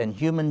justice and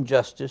human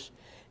justice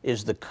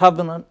is the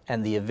covenant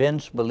and the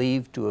events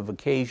believed to have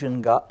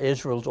occasioned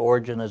Israel's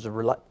origin as a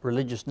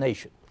religious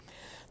nation.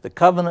 The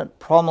covenant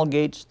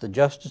promulgates the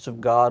justice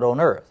of God on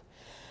earth.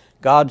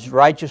 God's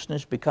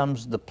righteousness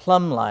becomes the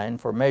plumb line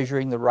for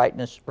measuring the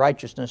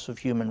righteousness of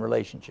human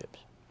relationships.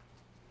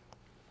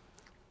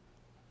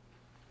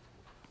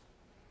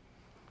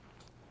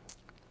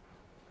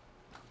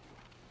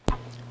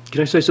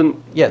 Can I say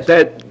something? Yes.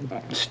 That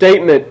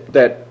statement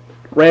that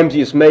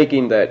Ramsey is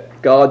making,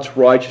 that God's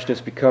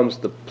righteousness becomes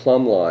the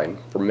plumb line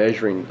for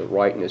measuring the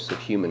rightness of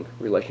human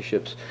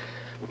relationships.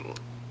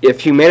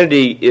 If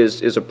humanity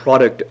is a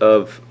product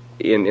of,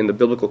 in the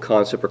biblical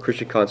concept or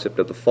Christian concept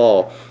of the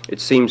fall, it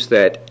seems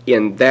that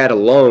in that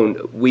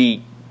alone,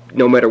 we,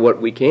 no matter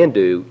what we can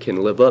do,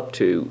 can live up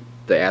to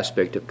the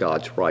aspect of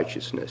God's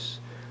righteousness.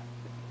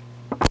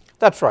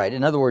 That's right.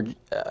 In other words,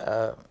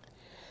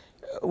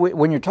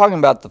 when you're talking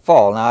about the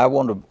fall, now I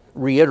want to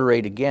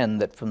reiterate again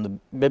that from the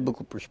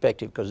biblical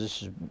perspective, because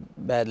this is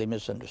badly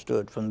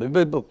misunderstood, from the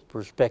biblical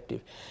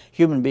perspective,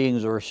 human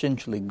beings are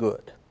essentially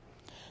good.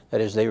 That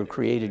is, they were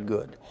created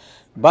good.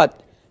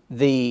 But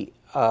the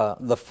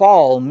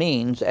fall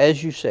means,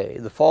 as you say,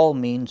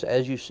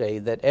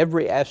 that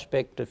every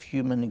aspect of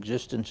human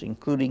existence,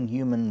 including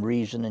human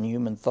reason and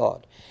human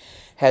thought,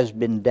 has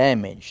been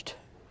damaged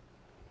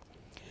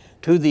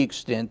to the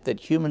extent that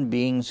human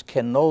beings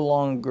can no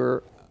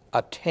longer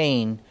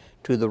attain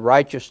to the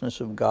righteousness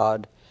of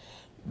God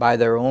by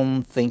their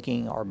own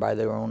thinking or by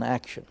their own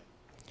action.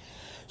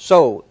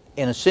 So,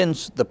 in a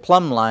sense, the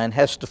plumb line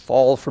has to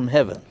fall from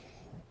heaven.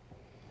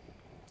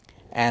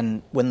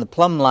 And when the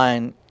plumb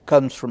line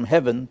comes from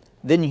heaven,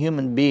 then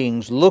human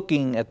beings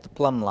looking at the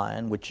plumb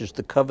line, which is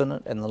the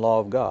covenant and the law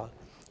of God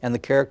and the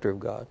character of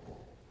God,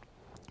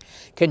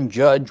 can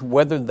judge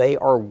whether they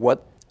are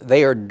what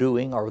they are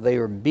doing or they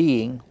are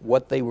being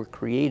what they were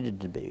created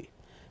to be,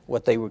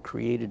 what they were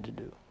created to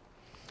do.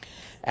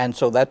 And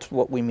so that's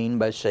what we mean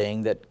by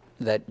saying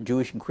that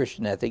Jewish and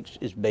Christian ethics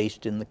is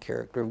based in the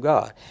character of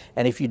God.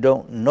 And if you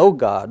don't know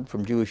God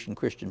from Jewish and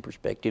Christian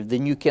perspective,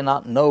 then you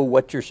cannot know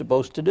what you're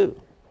supposed to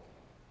do.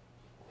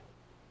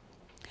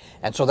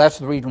 And so that's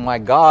the reason why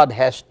God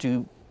has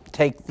to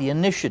take the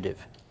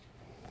initiative.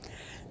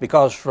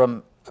 Because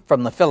from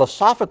the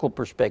philosophical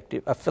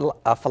perspective,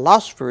 a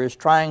philosopher is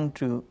trying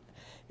to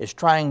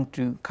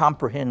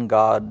comprehend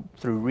God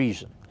through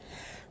reason.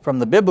 From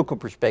the biblical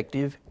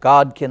perspective,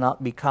 God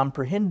cannot be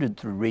comprehended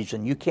through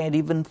reason. You can't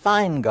even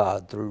find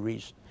God through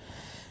reason.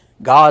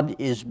 God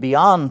is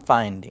beyond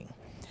finding.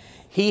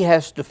 He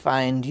has to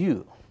find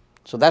you.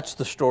 So that's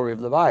the story of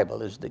the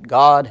Bible, is that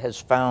God has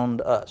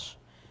found us.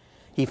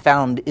 He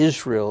found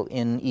Israel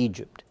in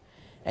Egypt,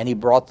 and he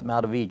brought them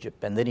out of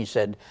Egypt. And then he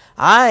said,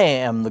 I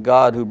am the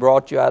God who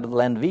brought you out of the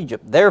land of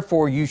Egypt,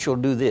 therefore you shall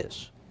do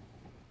this.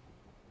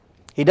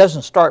 He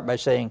doesn't start by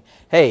saying,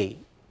 hey,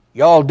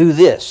 y'all do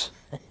this.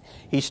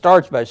 He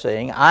starts by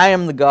saying, I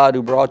am the God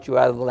who brought you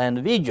out of the land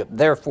of Egypt,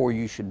 therefore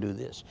you should do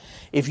this.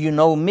 If you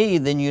know me,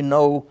 then you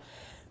know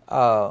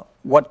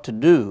what to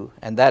do,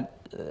 and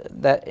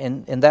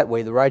in that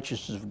way the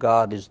righteousness of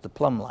God is the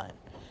plumb line.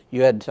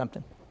 You had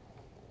something?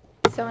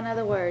 So in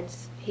other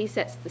words, he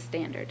sets the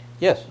standard.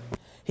 Yes,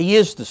 he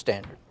is the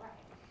standard.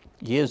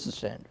 He is the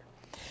standard.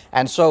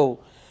 And so,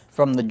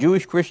 from the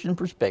Jewish Christian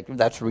perspective,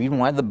 that's the reason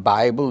why the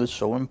Bible is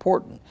so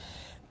important.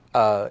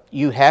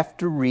 You have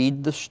to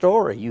read the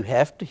story. You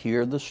have to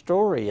hear the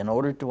story in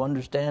order to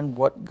understand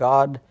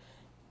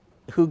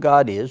who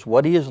God is,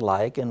 what he is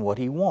like, and what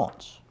he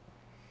wants.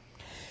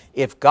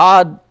 If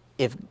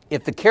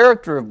the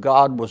character of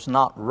God was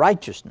not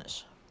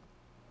righteousness,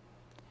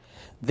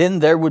 then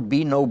there would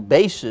be no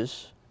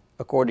basis,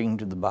 according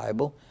to the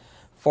Bible,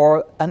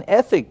 for an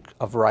ethic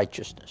of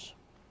righteousness.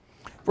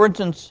 For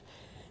instance,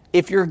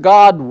 if your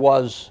God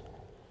was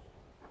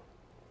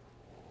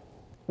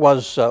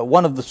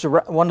one of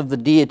the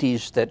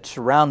deities that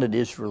surrounded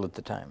Israel at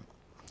the time,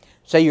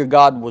 say your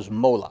God was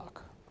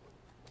Moloch.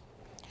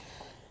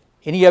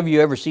 Any of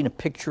you ever seen a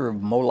picture of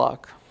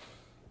Moloch?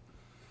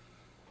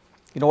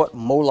 You know what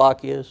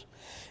Moloch is?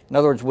 In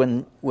other words,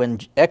 when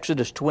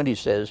Exodus 20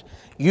 says,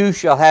 you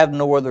shall have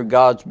no other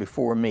gods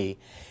before me,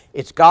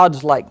 it's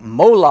gods like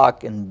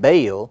Moloch and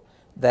Baal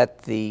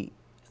that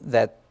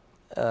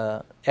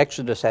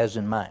Exodus has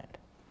in mind.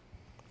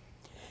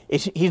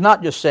 He's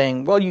not just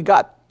saying, well, you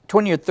got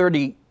 20 or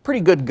 30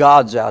 pretty good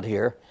gods out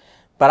here,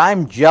 but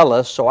I'm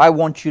jealous, so I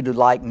want you to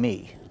like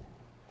me.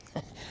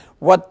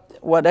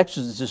 What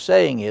Exodus is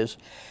saying is,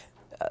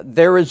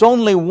 there is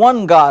only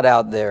one God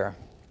out there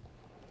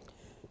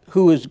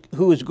who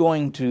is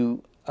going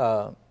to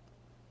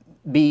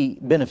be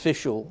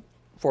beneficial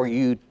for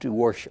you to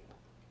worship.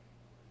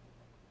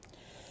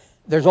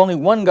 There's only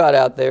one God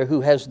out there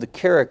who has the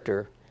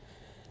character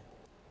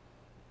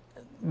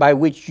by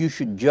which you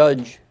should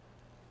judge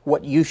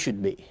what you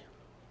should be.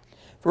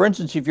 For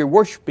instance, if you're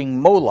worshiping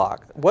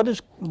Moloch, what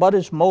is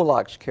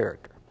Moloch's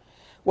character?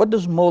 What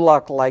does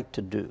Moloch like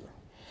to do?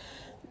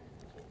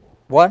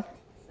 What?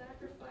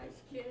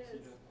 Sacrifice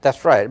kids.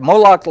 That's right.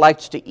 Moloch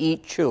likes to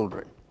eat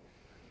children.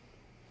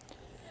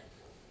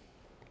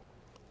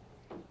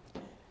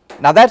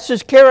 Now that's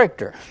his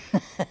character.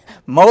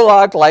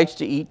 Moloch likes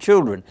to eat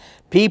children.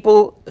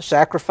 People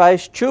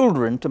sacrifice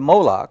children to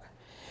Moloch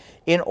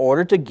in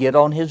order to get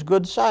on his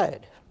good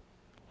side.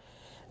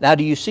 Now,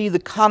 do you see the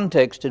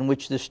context in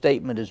which this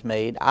statement is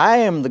made? I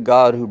am the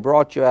God who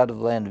brought you out of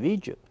the land of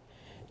Egypt.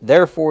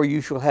 Therefore,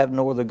 you shall have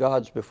no other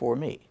gods before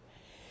me.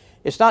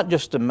 It's not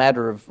just a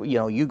matter of,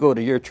 you go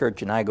to your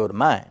church and I go to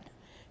mine.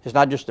 It's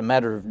not just a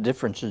matter of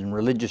differences in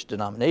religious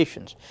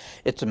denominations.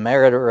 It's a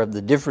matter of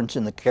the difference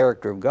in the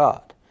character of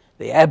God,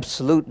 the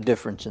absolute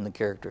difference in the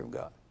character of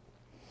God.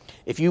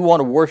 If you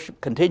want to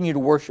continue to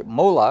worship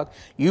Moloch,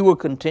 you will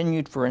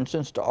continue, for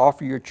instance, to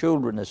offer your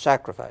children as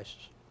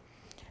sacrifices.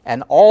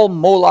 And all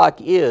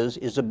Moloch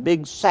is a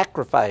big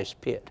sacrifice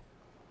pit.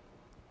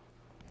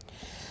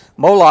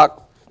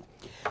 Moloch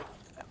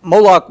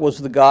was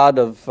the god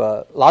of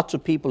lots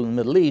of people in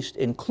the Middle East,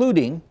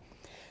 including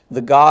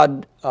the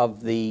god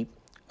of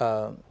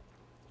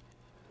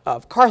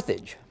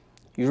Carthage.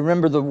 You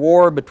remember the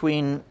war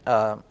between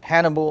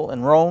Hannibal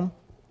and Rome?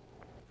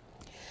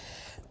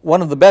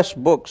 One of the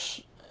best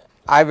books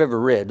I've ever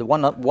read,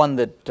 one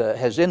that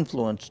has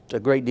influenced a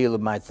great deal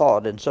of my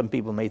thought, and some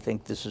people may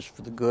think this is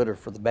for the good or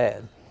for the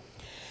bad,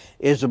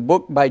 is a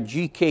book by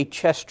G.K.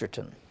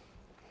 Chesterton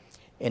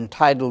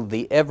entitled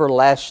The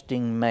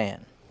Everlasting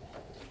Man.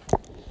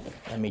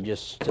 Let me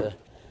just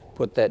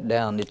put that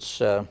down.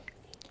 It's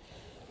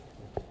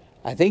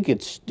I think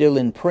it's still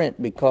in print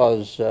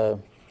because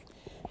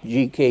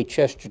G.K.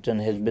 Chesterton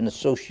has been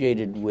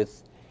associated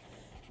with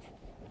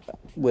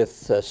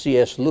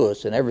C.S.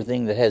 Lewis, and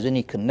everything that has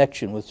any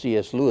connection with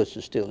C.S. Lewis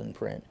is still in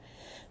print.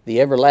 The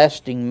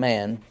Everlasting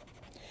Man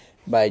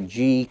by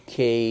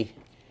G.K.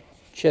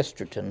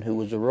 Chesterton, who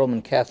was a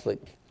Roman Catholic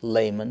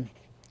layman,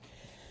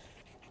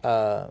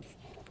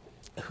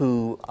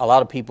 who a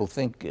lot of people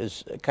think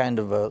is kind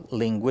of a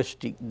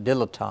linguistic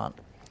dilettante.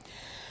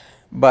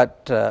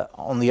 But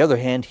on the other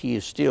hand, he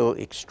is still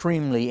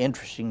extremely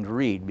interesting to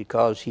read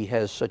because he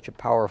has such a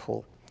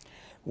powerful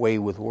way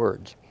with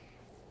words.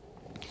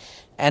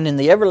 And in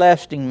The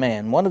Everlasting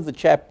Man, one of the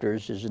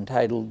chapters is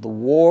entitled The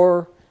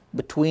War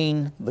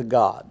Between the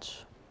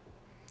Gods.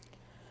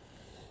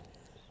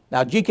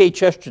 Now, G.K.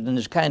 Chesterton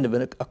is kind of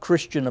a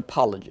Christian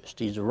apologist.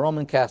 He's a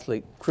Roman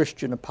Catholic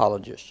Christian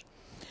apologist.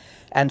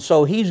 And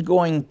so he's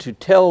going to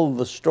tell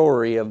the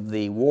story of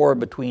the war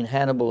between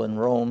Hannibal and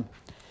Rome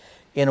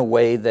in a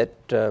way that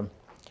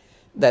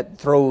that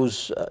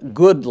throws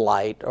good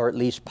light, or at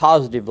least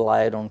positive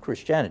light, on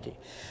Christianity.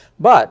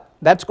 But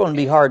that's going to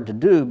be hard to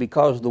do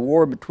because the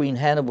war between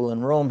Hannibal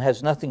and Rome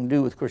has nothing to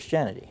do with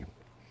Christianity.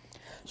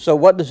 So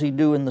what does he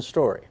do in the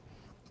story?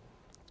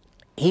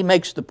 He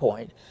makes the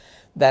point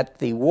that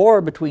the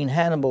war between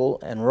Hannibal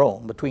and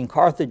Rome, between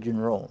Carthage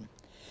and Rome,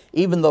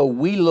 even though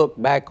we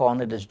look back on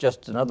it as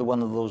just another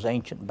one of those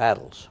ancient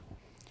battles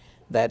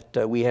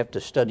that we have to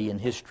study in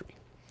history,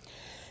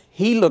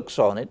 he looks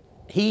on it,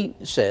 he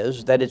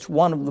says that it's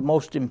one of the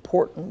most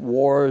important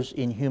wars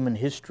in human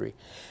history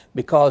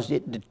because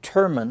it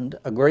determined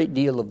a great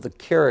deal of the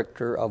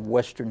character of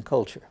Western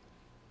culture.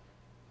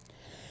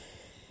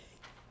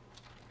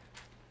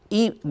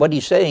 What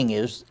he's saying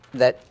is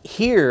that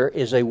here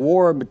is a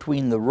war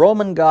between the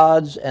Roman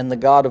gods and the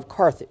god of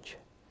Carthage.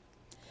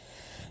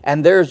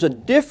 And there's a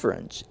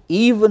difference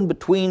even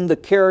between the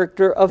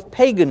character of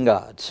pagan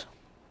gods.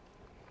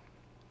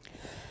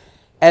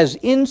 As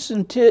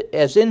insensitive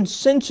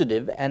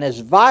and as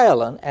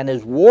violent and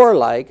as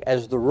warlike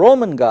as the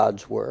Roman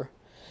gods were,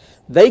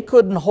 they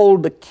couldn't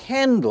hold a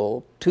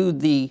candle to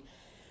the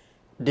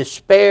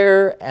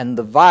despair and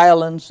the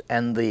violence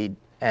and the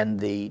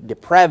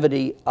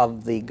depravity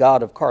of the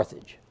god of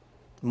Carthage,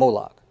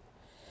 Moloch.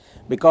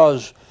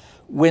 Because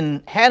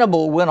when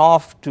Hannibal went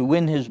off to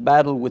win his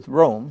battle with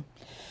Rome,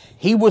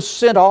 he was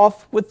sent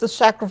off with the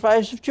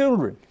sacrifice of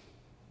children.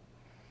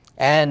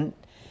 And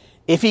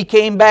if he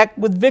came back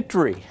with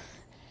victory,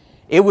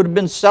 it would have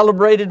been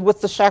celebrated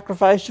with the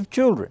sacrifice of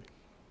children.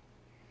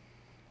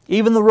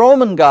 Even the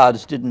Roman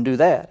gods didn't do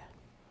that.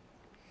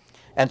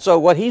 And so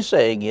what he's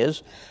saying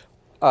is,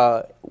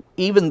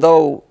 even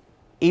though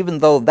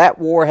that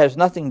war has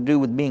nothing to do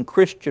with being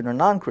Christian or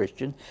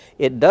non-Christian,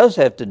 it does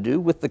have to do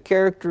with the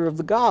character of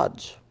the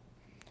gods.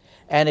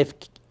 And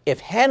if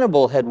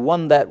Hannibal had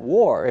won that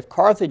war, if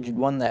Carthage had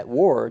won that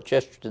war,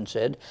 Chesterton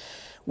said,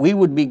 we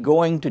would be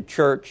going to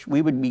church,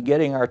 we would be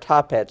getting our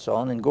top hats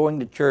on and going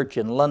to church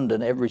in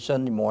London every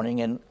Sunday morning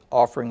and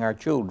offering our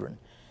children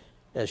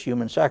as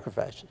human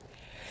sacrifices.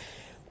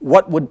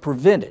 What would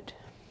prevent it?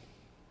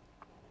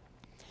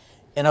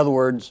 In other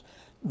words,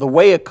 the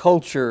way a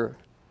culture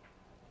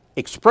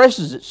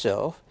expresses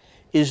itself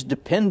is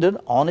dependent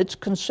on its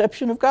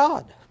conception of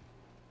God.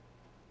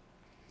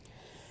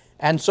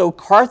 And so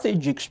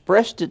Carthage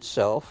expressed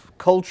itself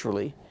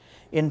culturally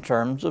in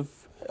terms of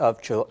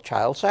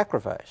child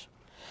sacrifice.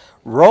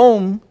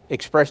 Rome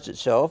expressed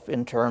itself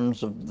in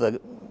terms of the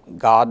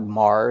god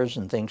Mars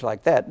and things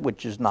like that,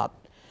 which is not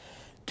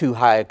too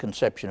high a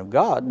conception of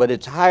God, but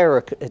it's higher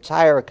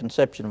a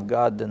conception of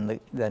God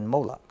than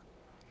Moloch.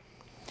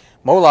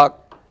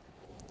 Moloch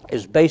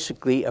is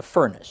basically a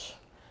furnace.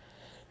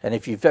 And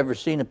if you've ever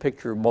seen a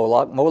picture of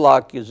Moloch,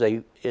 Moloch is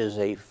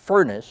a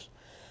furnace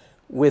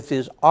with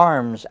his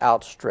arms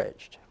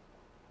outstretched.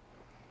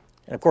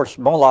 And of course,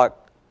 Moloch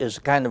is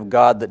the kind of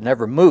god that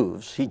never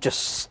moves. He just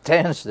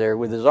stands there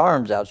with his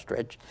arms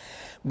outstretched.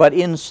 But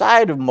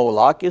inside of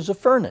Moloch is a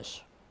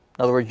furnace.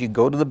 In other words, you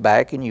go to the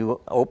back and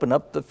you open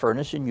up the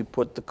furnace and you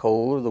put the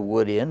coal or the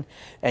wood in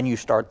and you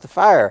start the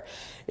fire.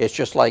 It's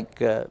just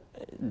like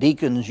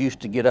deacons used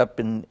to get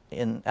up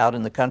out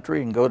in the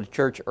country and go to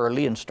church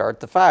early and start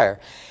the fire.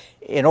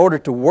 In order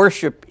to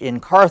worship in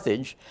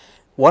Carthage,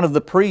 one of the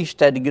priests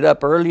had to get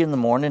up early in the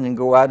morning and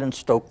go out and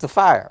stoke the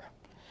fire,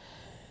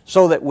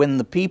 so that when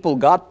the people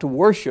got to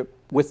worship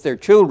with their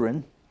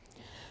children,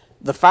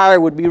 the fire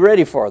would be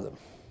ready for them.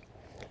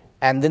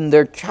 And then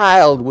their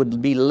child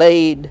would be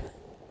laid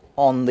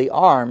on the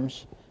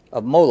arms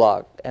of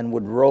Moloch and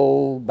would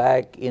roll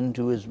back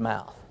into his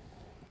mouth.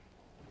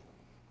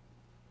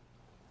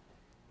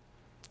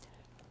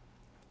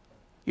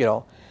 You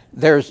know,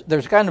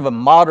 there's kind of a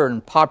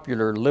modern,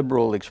 popular,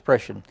 liberal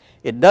expression.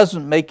 It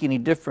doesn't make any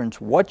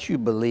difference what you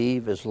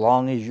believe as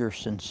long as you're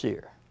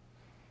sincere.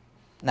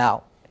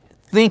 Now,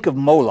 think of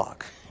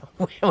Moloch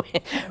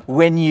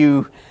when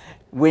you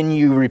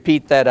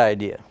repeat that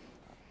idea.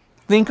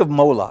 Think of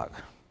Moloch.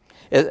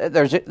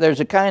 There's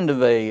a kind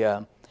of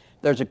a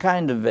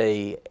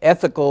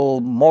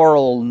ethical,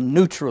 moral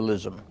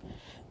neutralism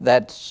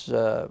that's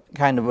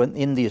kind of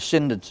in the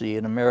ascendancy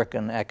in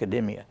American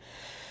academia,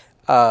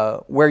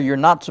 where you're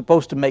not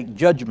supposed to make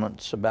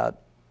judgments about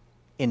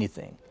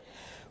anything.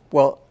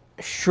 Well,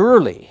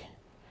 surely,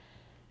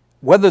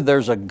 whether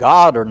there's a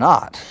God or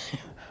not,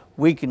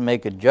 we can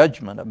make a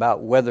judgment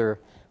about whether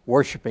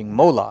worshiping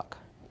Moloch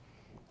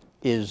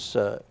is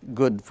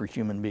good for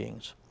human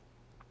beings.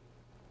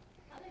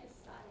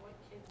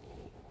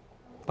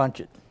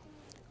 Punch it.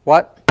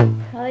 What? How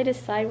do they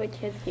decide what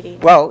kids get eaten?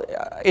 Well,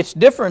 it's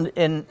different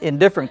in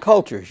different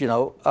cultures. You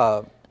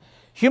know,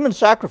 human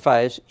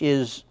sacrifice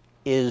is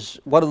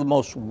one of the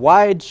most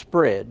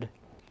widespread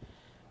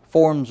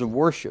forms of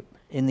worship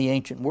in the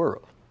ancient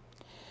world.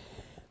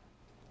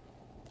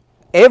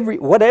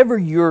 Whatever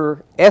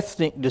your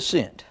ethnic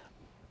descent,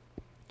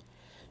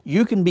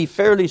 you can be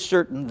fairly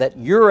certain that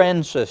your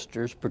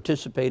ancestors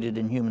participated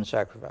in human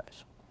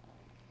sacrifice.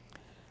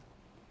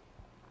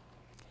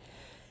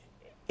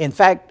 In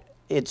fact,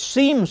 it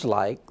seems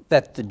like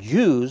that the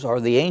Jews, or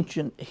the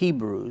ancient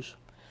Hebrews,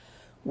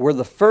 were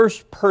the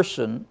first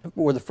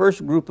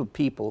group of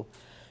people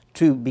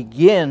to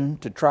begin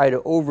to try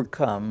to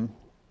overcome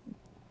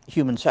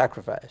human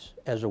sacrifice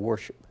as a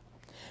worship.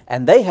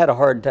 And they had a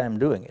hard time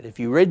doing it. If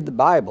you read the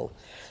Bible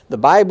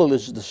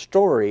is the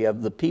story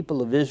of the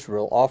people of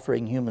Israel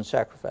offering human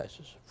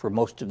sacrifices for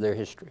most of their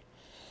history.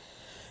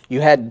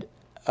 You had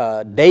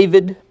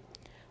David,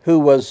 who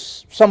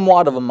was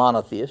somewhat of a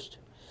monotheist.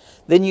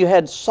 Then you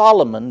had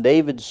Solomon,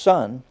 David's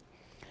son,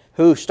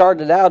 who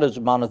started out as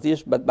a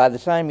monotheist, but by the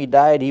time he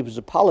died, he was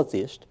a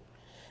polytheist.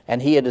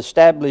 And he had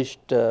established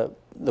the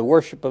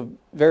worship of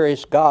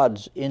various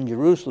gods in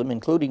Jerusalem,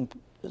 including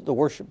the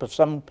worship of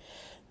some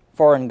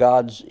foreign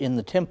gods in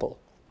the temple.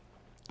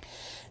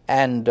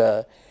 And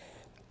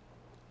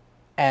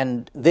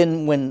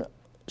then when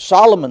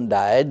Solomon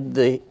died,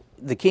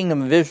 the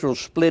kingdom of Israel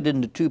split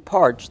into two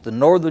parts, the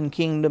northern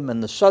kingdom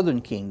and the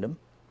southern kingdom.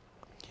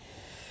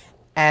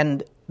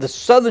 And the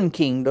southern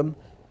kingdom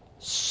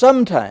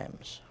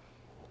sometimes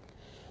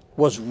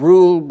was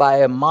ruled by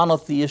a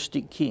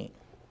monotheistic king.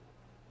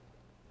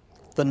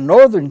 The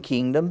northern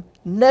kingdom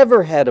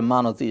never had a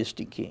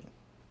monotheistic king.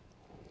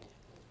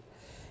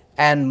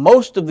 And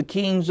most of the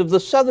kings of the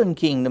southern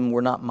kingdom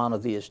were not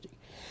monotheistic.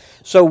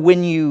 So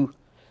when you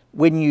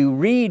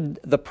read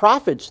the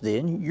prophets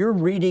then, you're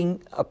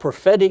reading a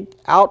prophetic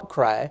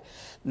outcry,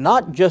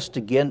 not just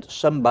against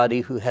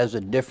somebody who has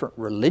a different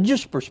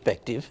religious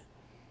perspective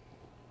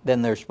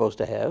than they're supposed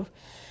to have.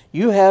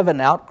 You have an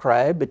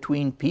outcry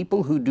between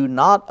people who do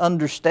not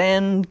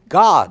understand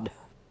God.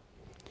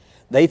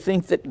 They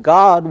think that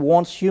God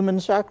wants human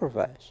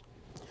sacrifice.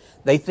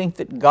 They think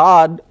that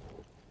God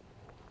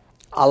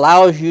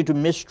allows you to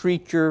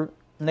mistreat your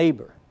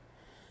neighbor.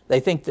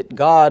 They think that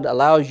God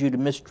allows you to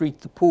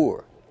mistreat the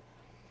poor.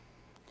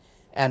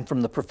 And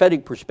from the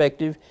prophetic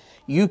perspective,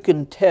 you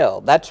can tell.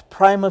 That's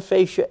prima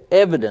facie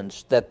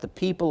evidence that the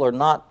people are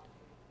not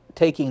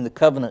taking the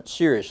covenant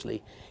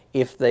seriously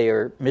if they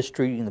are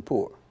mistreating the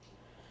poor.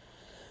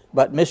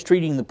 But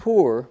mistreating the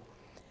poor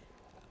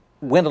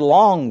went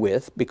along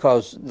with,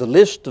 because the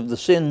list of the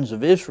sins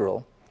of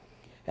Israel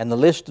and the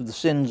list of the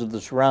sins of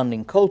the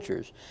surrounding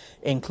cultures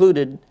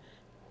included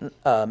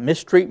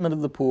mistreatment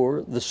of the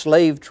poor, the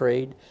slave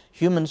trade,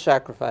 human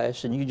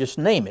sacrifice, and you just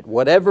name it.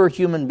 Whatever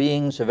human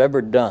beings have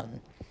ever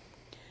done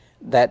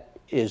that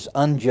is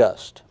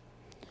unjust,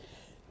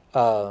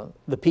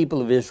 the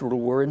people of Israel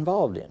were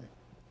involved in.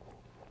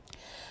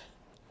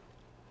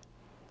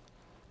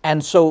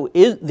 And so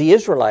the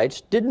Israelites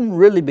didn't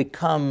really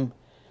become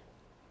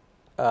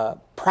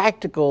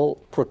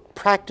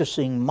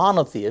practicing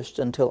monotheists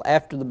until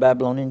after the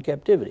Babylonian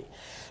captivity.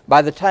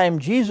 By the time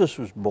Jesus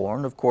was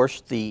born, of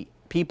course, the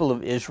people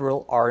of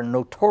Israel are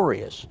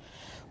notorious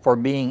for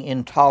being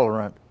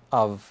intolerant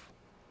of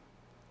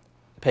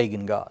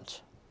pagan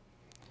gods.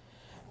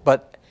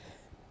 But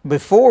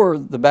before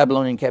the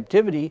Babylonian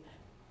captivity,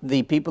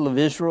 the people of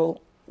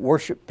Israel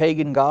worshiped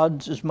pagan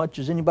gods as much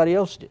as anybody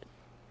else did.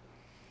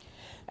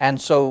 And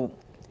so,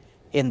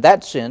 in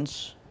that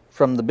sense,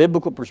 from the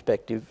biblical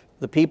perspective,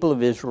 the people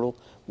of Israel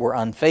were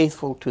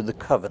unfaithful to the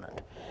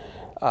covenant.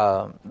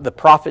 The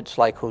prophets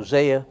like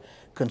Hosea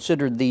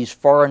considered these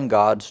foreign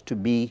gods to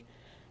be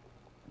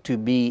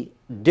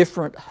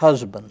different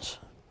husbands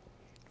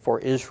for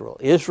Israel.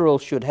 Israel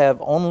should have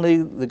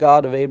only the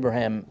God of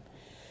Abraham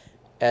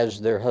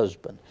as their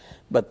husband,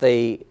 but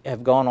they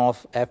have gone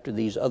off after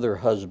these other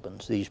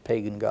husbands, these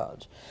pagan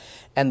gods.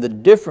 And the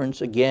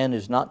difference, again,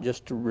 is not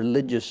just a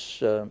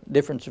religious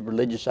difference of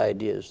religious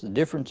ideas. The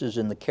difference is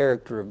in the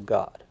character of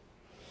God.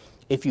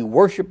 If you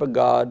worship a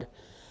God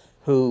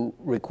who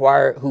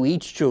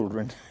eats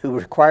children, who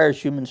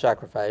requires human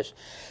sacrifice,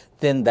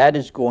 then that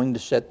is going to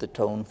set the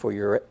tone for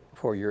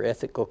your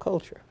ethical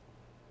culture.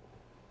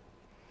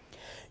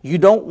 You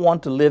don't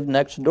want to live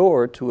next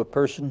door to a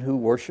person who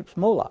worships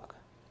Moloch.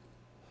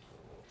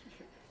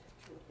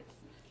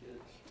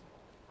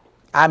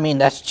 I mean,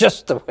 that's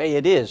just the way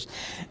it is.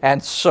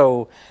 And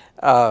so,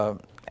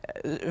 from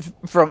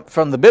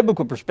the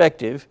biblical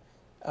perspective,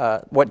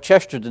 what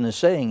Chesterton is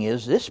saying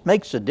is this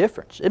makes a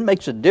difference. It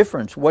makes a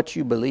difference what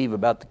you believe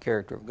about the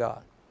character of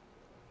God.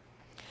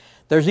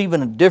 There's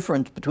even a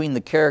difference between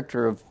the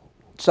character of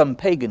some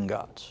pagan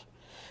gods.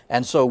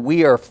 And so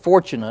we are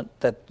fortunate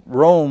that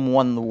Rome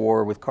won the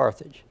war with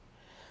Carthage.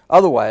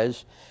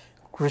 Otherwise,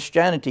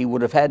 Christianity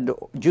would have had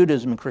to,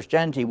 Judaism and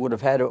Christianity would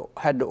have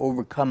had to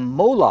overcome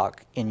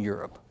Moloch in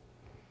Europe,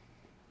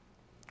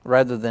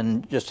 rather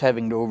than just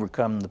having to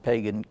overcome the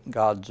pagan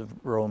gods of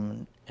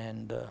Rome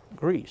and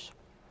Greece.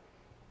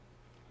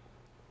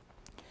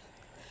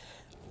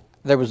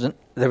 There was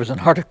an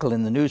article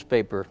in the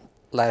newspaper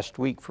last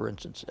week, for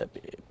instance,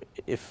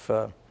 if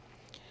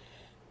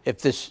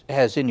this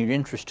has any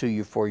interest to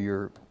you for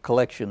your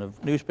collection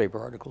of newspaper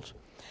articles,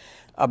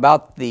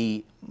 about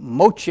the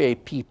Moche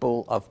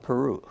people of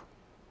Peru.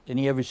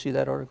 Didn't you ever see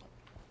that article?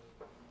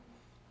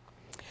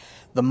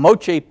 The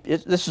Moche,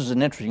 this is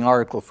an interesting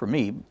article for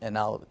me, and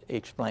I'll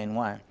explain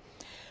why.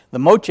 The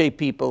Moche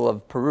people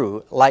of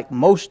Peru, like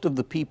most of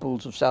the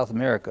peoples of South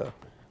America,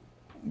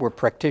 were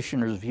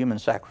practitioners of human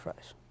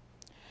sacrifice.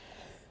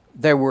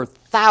 There were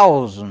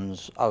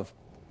thousands of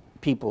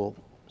people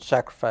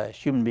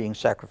sacrificed, human beings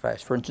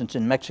sacrificed. For instance,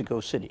 in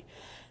Mexico City,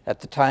 at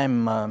the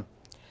time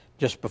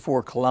just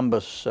before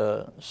Columbus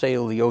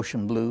sailed the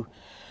ocean blue,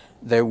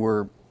 there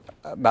were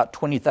about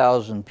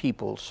 20,000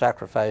 people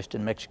sacrificed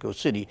in Mexico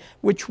City,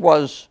 which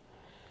was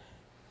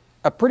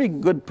a pretty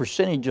good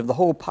percentage of the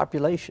whole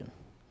population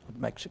of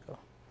Mexico.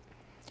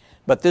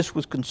 But this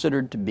was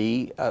considered to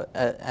be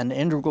an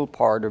integral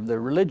part of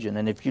their religion.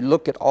 And if you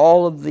look at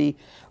all of the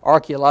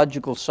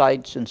archaeological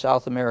sites in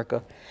South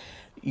America,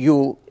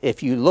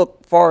 if you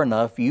look far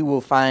enough, you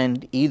will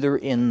find either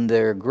in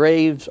their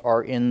graves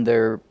or in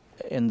their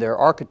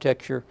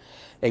architecture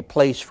a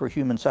place for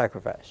human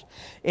sacrifice.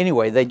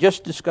 Anyway, they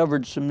just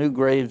discovered some new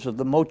graves of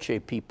the Moche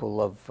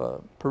people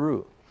of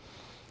Peru.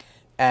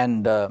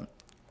 And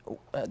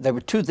there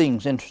were two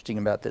things interesting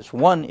about this.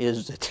 One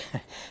is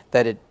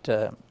that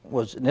it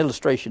was an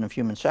illustration of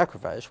human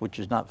sacrifice, which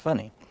is not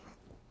funny.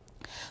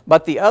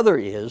 But the other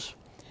is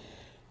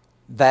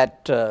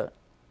that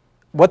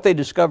what they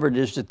discovered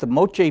is that the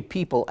Moche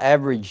people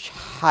average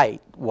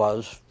height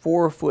was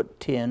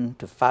 4'10"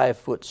 to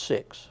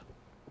 5'6",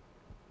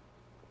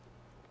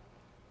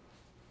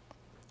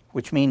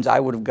 which means I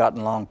would have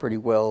gotten along pretty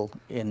well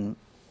in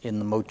the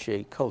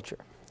Moche culture.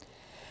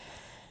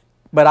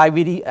 But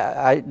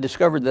I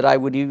discovered that I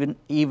would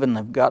even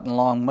have gotten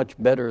along much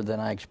better than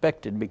I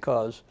expected,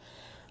 because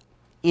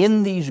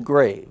in these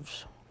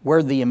graves,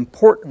 where the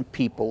important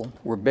people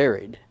were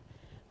buried,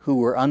 who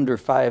were under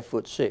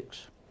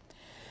 5'6",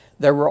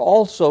 there were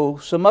also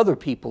some other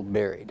people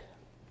buried.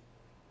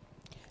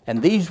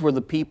 And these were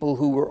the people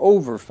who were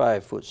over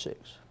 5'6".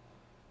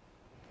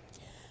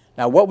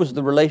 Now, what was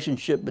the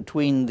relationship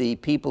between the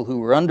people who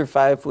were under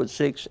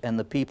 5'6" and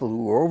the people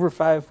who were over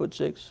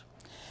 5'6"?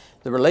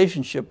 The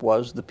relationship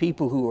was the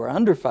people who were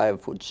under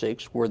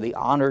 5'6" were the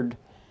honored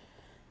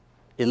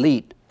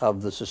elite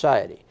of the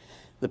society.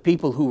 The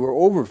people who were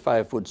over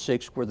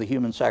 5'6" were the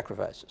human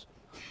sacrifices.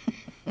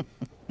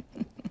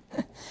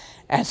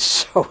 And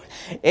so,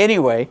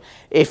 anyway,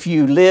 if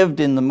you lived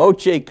in the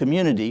Moche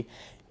community,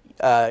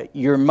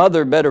 your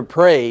mother better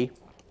pray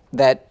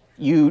that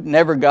you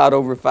never got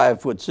over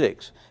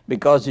 5'6",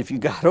 because if you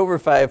got over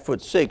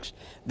 5'6",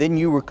 then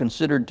you were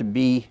considered to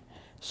be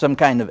some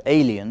kind of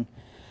alien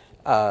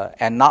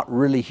and not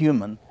really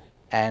human,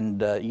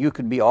 and you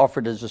could be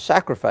offered as a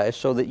sacrifice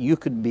so that you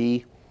could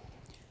be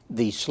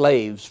the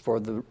slaves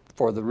for the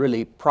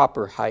really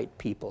proper height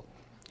people,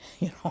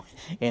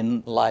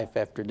 in life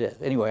after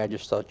death. Anyway, I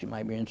just thought you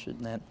might be interested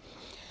in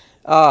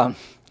that.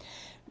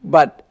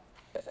 But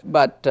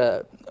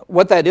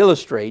what that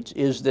illustrates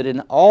is that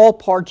in all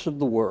parts of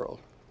the world,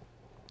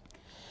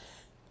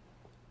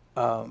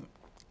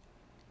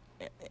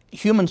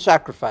 human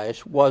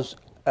sacrifice was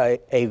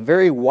a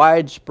very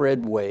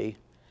widespread way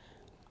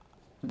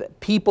that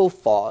people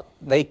thought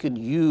they could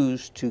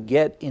use to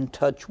get in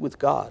touch with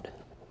God.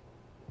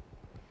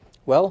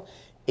 Well,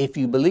 if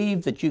you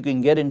believe that you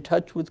can get in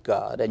touch with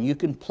God and you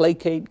can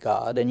placate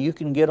God and you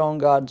can get on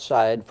God's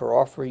side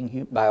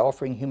by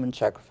offering human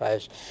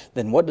sacrifice,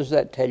 then what does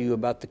that tell you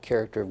about the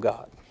character of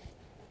God?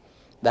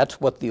 That's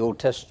what the Old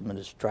Testament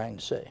is trying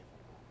to say.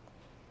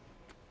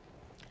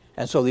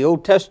 And so the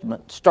Old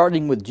Testament,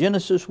 starting with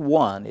Genesis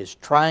 1, is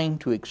trying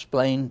to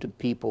explain to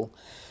people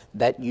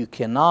that you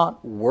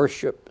cannot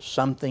worship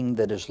something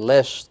that is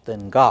less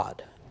than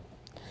God.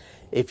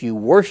 If you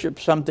worship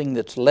something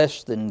that's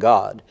less than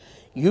God,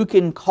 you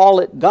can call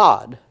it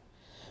God,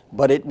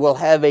 but it will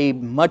have a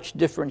much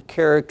different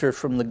character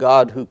from the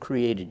God who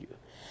created you.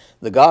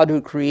 The God who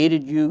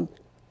created you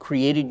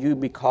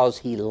because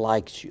He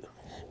likes you.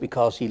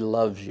 because he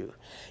loves you.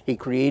 He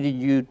created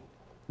you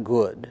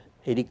good.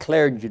 He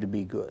declared you to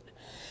be good.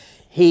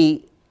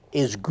 He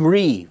is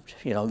grieved,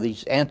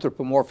 these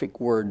anthropomorphic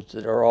words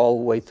that are all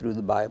the way through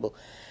the Bible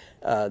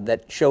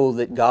that show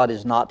that God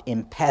is not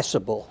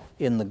impassible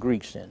in the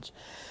Greek sense.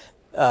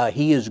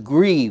 He is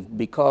grieved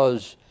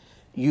because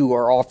you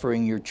are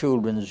offering your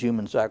children as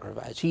human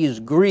sacrifice. He is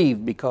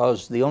grieved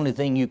because the only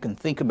thing you can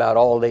think about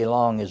all day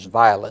long is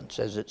violence,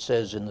 as it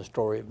says in the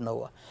story of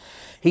Noah.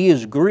 He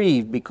is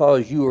grieved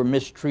because you are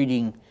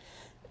mistreating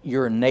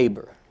your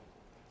neighbor.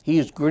 He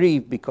is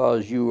grieved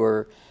because you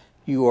are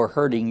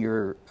hurting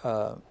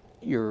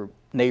your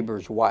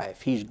neighbor's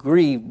wife. He's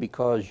grieved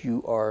because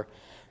you are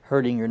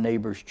hurting your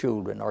neighbor's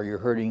children, or you're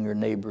hurting your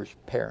neighbor's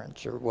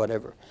parents, or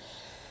whatever.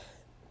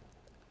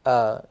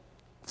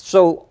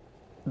 So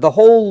the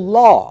whole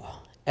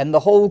law and the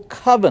whole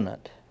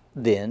covenant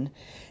then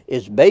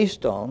is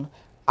based on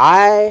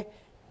I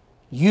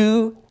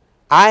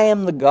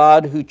am the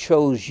God who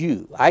chose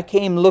you. I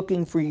came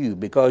looking for you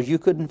because you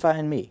couldn't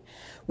find me.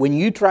 When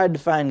you tried to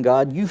find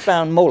God, you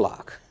found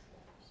Moloch.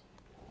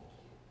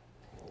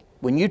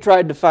 When you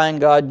tried to find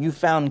God, you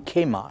found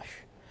Chemosh.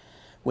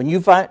 When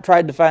you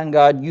tried to find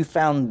God, you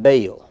found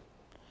Baal.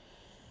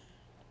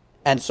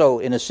 And so,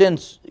 in a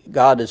sense,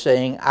 God is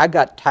saying, I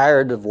got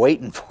tired of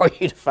waiting for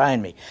you to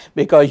find me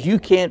because you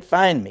can't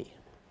find me.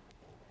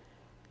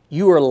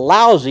 You are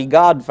lousy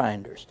God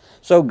finders.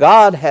 So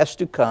God has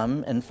to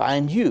come and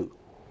find you.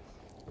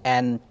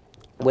 And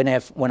when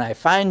I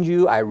find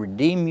you, I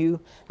redeem you.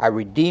 I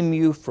redeem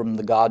you from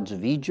the gods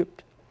of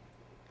Egypt.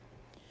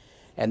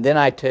 And then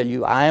I tell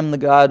you, I am the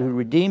God who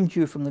redeemed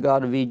you from the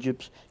God of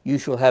Egypt. You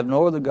shall have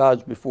no other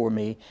gods before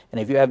me. And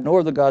if you have no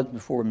other gods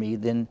before me,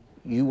 then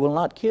you will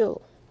not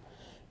kill.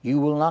 You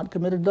will not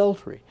commit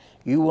adultery.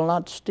 You will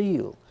not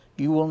steal.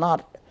 You will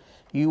not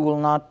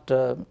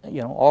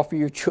offer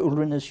your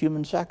children as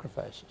human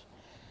sacrifices.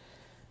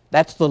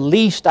 That's the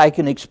least I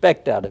can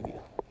expect out of you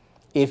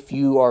if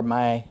you're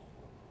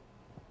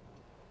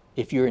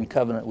in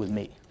covenant with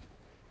me,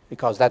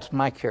 because that's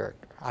my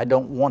character. I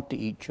don't want to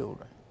eat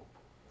children.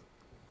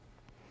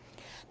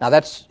 Now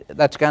that's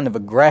kind of a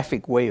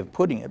graphic way of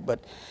putting it,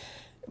 but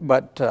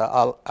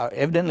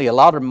evidently a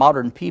lot of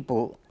modern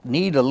people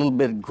need a little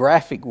bit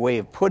graphic way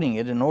of putting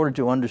it in order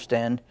to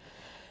understand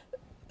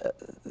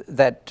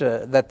that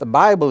the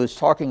Bible is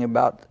talking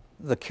about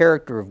the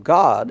character of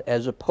God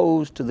as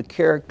opposed to the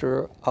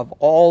character of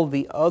all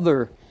the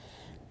other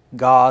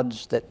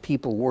gods that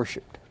people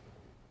worshiped.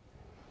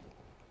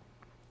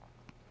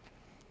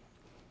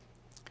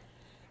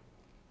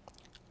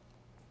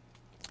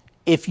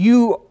 If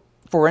you,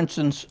 for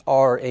instance,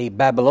 are a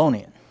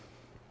Babylonian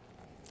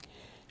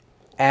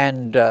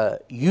and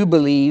you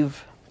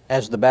believe,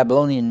 as the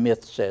Babylonian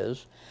myth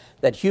says,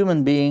 that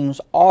human beings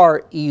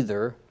are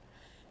either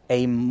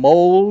a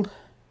mold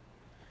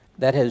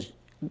that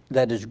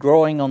is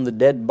growing on the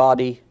dead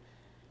body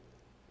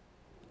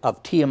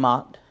of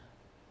Tiamat,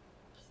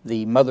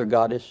 the mother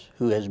goddess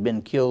who has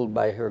been killed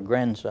by her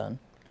grandson,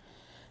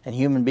 and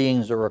human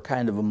beings are a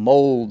kind of a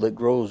mold that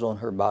grows on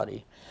her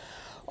body,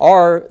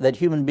 or that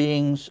human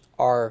beings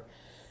are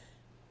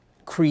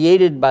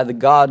created by the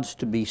gods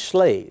to be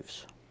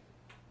slaves.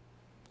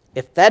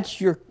 If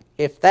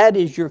that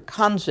is your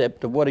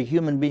concept of what a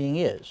human being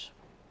is,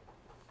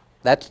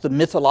 that's the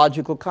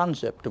mythological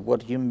concept of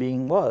what a human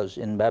being was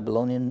in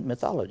Babylonian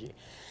mythology,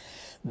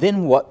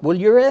 then what will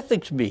your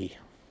ethics be?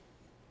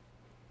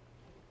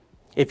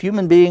 If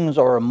human beings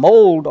are a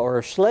mold or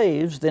are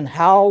slaves, then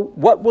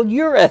what will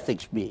your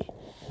ethics be?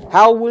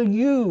 How will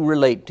you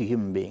relate to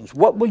human beings?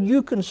 What will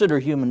you consider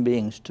human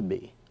beings to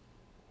be?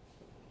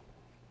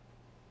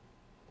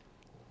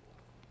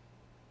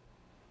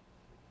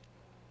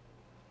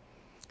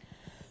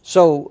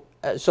 So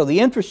the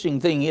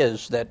interesting thing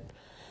is that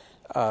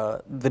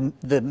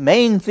the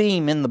main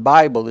theme in the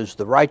Bible is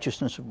the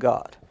righteousness of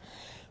God.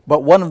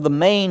 But one of the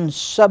main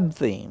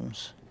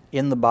sub-themes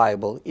in the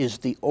Bible is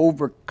the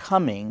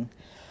overcoming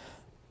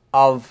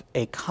of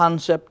a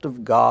concept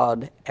of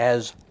God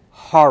as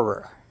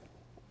horror.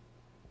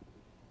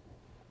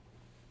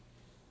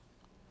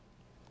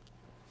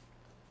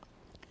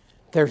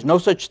 There's no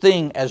such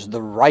thing as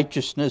the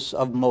righteousness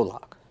of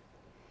Moloch.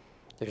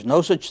 There's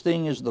no such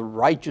thing as the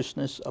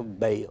righteousness of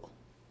Baal.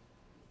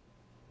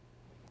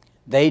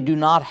 They do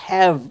not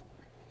have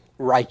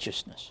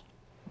righteousness.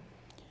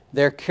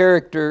 Their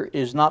character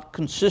is not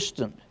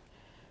consistent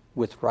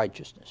with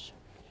righteousness.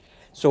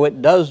 So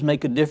it does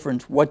make a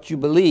difference what you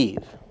believe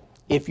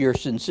if you're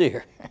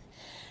sincere.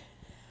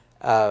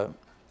 I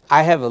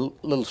have a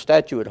little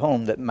statue at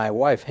home that my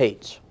wife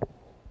hates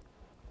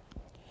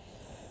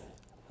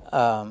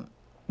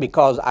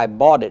because I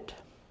bought it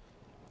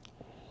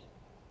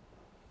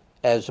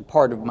as a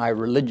part of my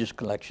religious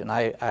collection.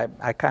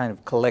 I kind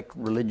of collect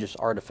religious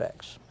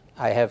artifacts.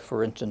 I have,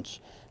 for instance,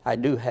 I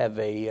do have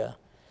a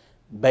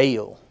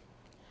Baal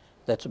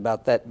that's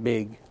about that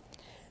big,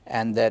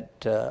 and that,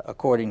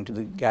 according to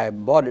the guy I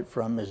bought it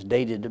from, is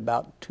dated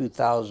about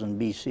 2000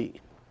 BC.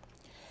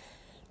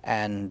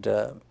 And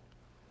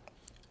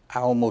I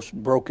almost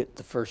broke it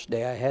the first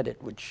day I had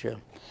it, which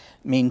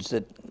means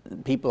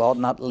that people ought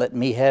not let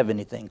me have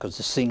anything, because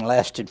this thing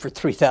lasted for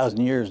 3,000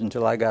 years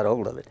until I got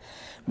hold of it.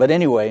 But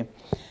anyway,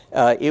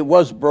 it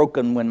was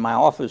broken when my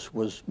office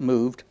was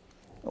moved.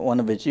 One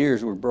of its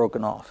ears were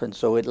broken off, and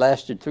so it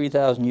lasted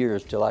 3,000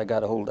 years till I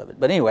got a hold of it.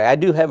 But anyway, I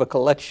do have a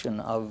collection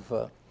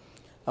of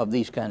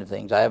these kind of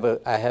things. I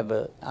have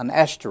an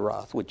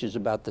Astaroth, which is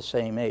about the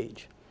same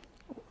age,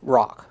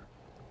 rock.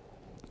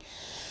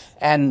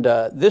 And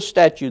this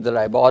statue that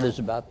I bought is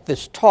about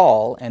this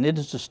tall, and it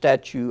is a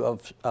statue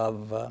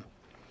of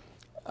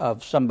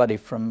somebody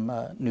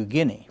from New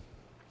Guinea,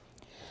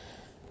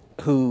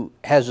 who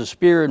has a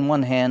spear in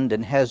one hand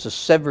and has a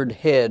severed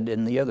head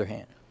in the other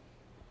hand.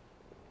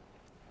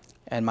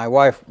 And my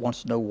wife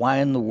wants to know why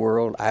in the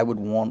world I would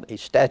want a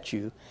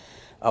statue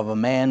of a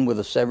man with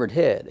a severed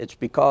head. It's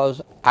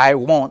because I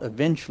want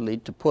eventually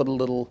to put a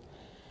little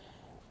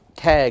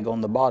tag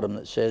on the bottom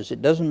that says,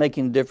 it doesn't make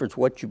any difference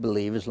what you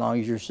believe as long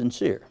as you're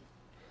sincere.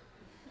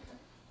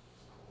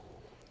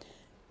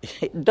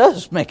 It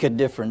does make a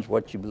difference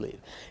what you believe.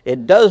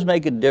 It does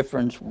make a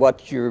difference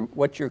what your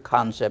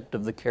concept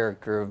of the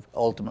character of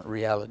ultimate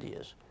reality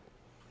is.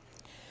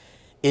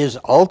 Is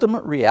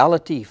ultimate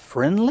reality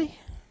friendly?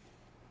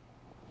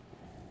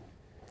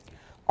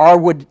 Or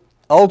would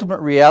ultimate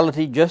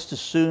reality just as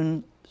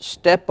soon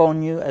step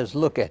on you as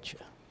look at you?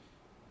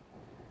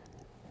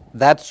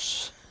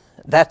 That's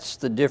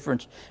the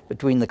difference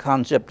between the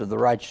concept of the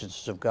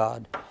righteousness of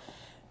God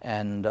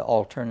and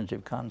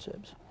alternative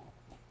concepts.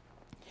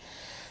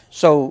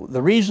 So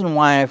the reason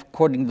why,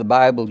 according to the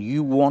Bible,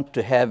 you want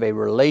to have a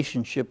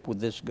relationship with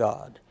this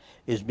God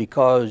is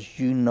because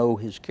you know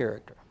His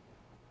character.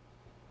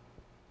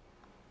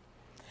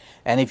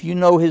 And if you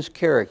know His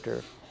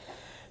character,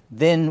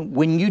 then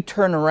when you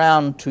turn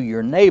around to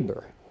your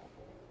neighbor,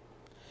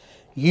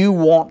 you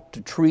want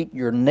to treat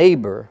your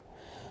neighbor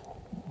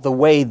the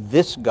way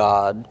this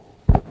God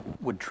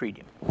would treat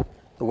him,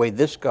 the way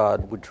this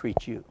God would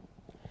treat you.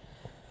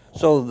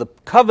 So the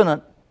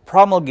covenant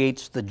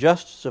promulgates the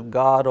justice of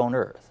God on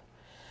earth.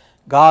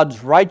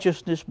 God's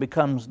righteousness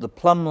becomes the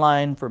plumb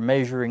line for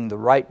measuring the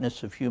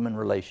rightness of human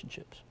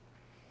relationships.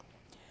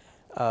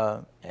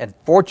 And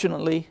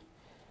fortunately,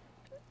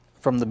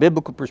 from the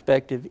biblical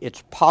perspective,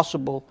 it's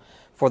possible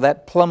for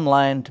that plumb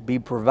line to be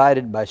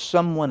provided by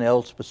someone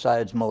else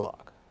besides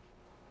Moloch.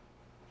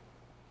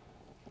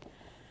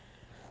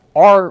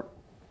 Or,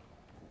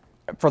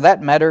 for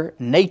that matter,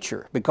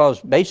 nature,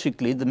 because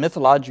basically the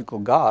mythological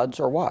gods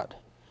are what?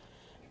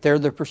 They're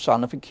the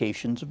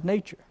personifications of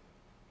nature.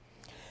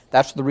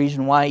 That's the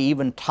reason why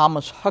even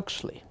Thomas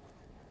Huxley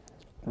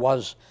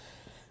was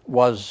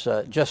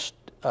just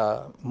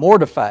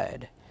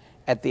mortified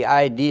at the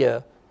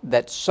idea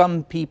that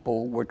some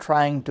people were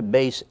trying to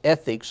base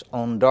ethics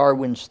on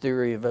Darwin's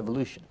theory of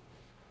evolution.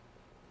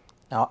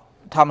 Now,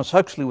 Thomas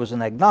Huxley was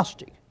an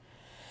agnostic,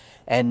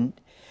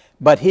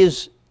 but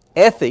his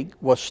ethic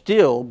was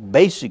still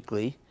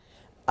basically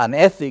an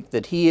ethic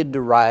that he had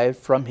derived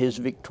from his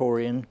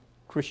Victorian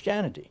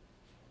Christianity.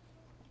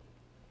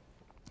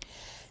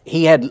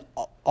 He had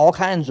all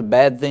kinds of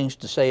bad things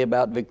to say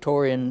about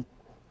Victorian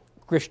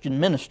Christian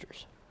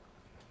ministers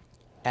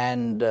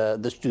and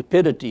the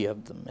stupidity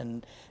of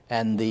them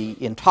and the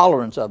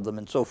intolerance of them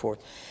and so forth,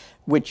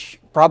 which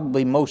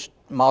probably most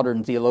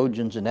modern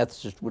theologians and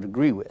ethicists would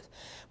agree with.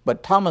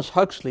 But Thomas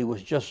Huxley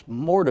was just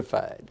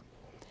mortified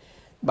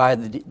by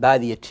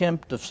the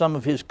attempt of some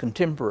of his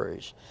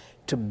contemporaries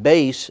to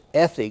base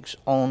ethics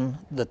on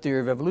the theory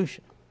of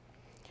evolution,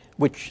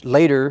 which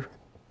later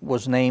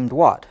was named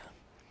what?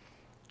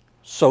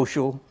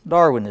 Social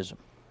Darwinism.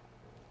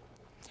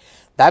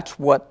 That's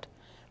what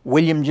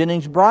William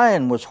Jennings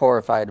Bryan was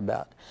horrified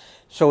about.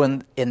 So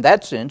in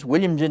that sense,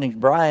 William Jennings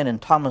Bryan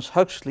and Thomas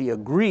Huxley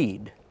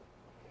agreed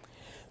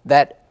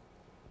that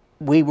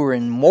we were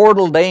in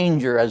mortal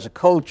danger as a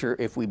culture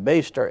if we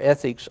based our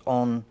ethics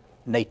on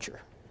nature.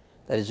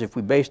 That is, if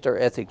we based our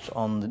ethics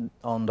on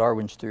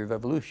Darwin's theory of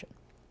evolution.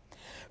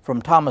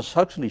 From Thomas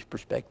Huxley's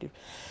perspective,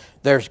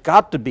 there's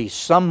got to be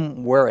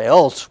somewhere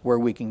else where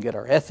we can get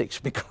our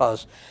ethics,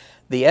 because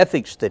the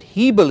ethics that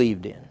he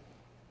believed in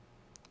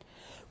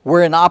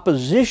were in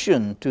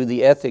opposition to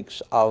the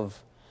ethics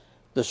of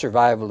the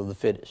survival of the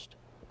fittest.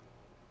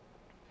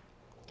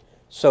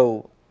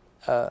 So,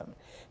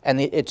 and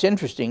it's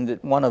interesting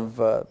that one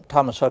of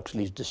Thomas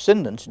Huxley's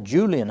descendants,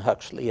 Julian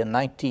Huxley, in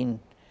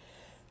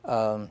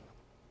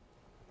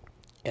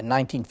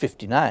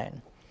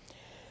 1959,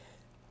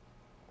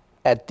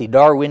 at the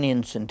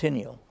Darwinian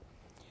Centennial,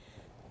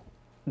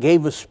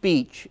 gave a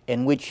speech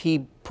in which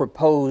he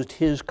proposed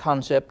his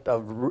concept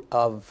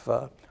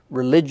of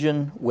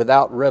religion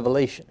without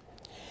revelation,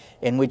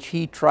 in which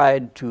he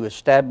tried to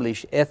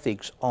establish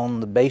ethics on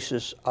the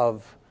basis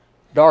of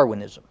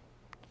Darwinism.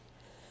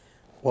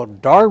 Well,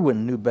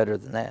 Darwin knew better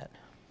than that.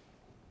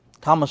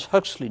 Thomas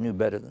Huxley knew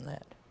better than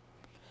that.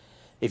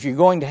 If you're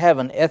going to have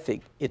an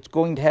ethic, it's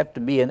going to have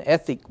to be an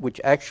ethic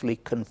which actually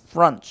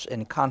confronts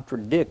and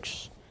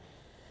contradicts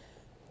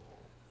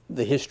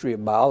the history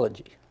of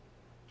biology.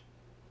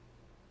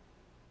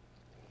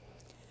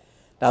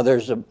 Now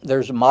there's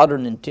a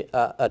modern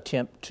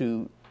attempt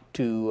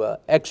to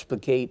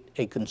explicate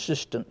a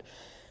consistent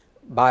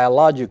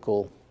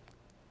biological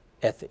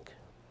ethic,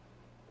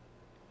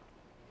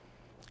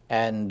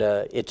 and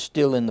it's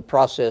still in the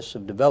process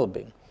of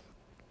developing.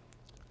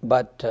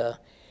 But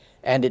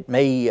and it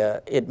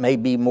may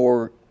be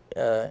more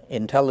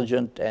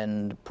intelligent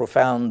and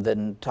profound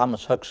than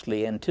Thomas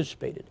Huxley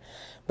anticipated.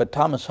 But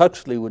Thomas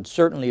Huxley would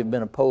certainly have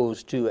been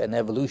opposed to an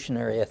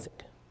evolutionary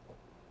ethic.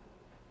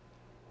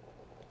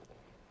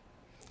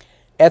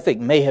 Ethic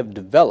may have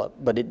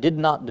developed, but it did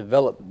not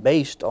develop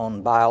based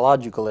on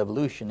biological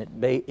evolution.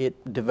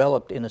 It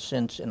developed, in a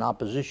sense, in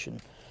opposition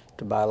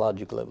to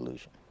biological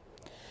evolution.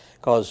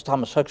 Because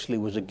Thomas Huxley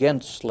was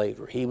against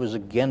slavery. He was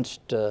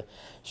against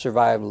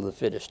survival of the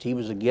fittest. He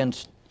was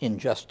against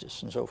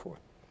injustice and so forth.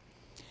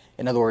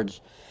 In other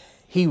words,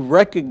 he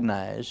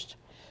recognized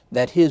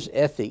that his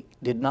ethic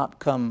did not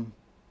come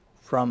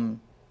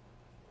from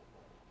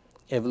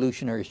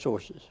evolutionary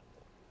sources.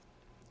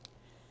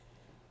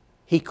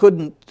 He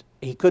couldn't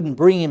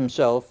bring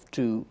himself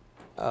to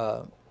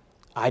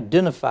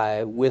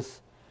identify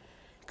with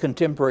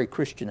contemporary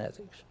Christian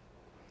ethics,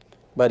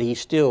 but he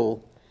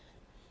still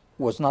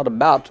was not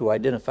about to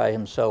identify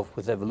himself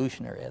with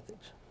evolutionary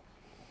ethics.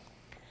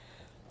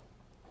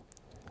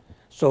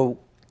 So,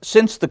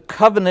 since the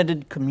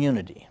covenanted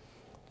community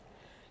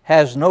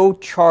has no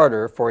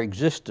charter for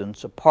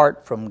existence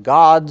apart from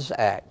God's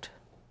act,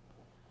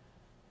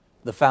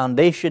 the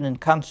foundation and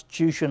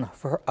constitution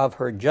of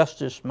her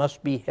justice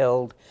must be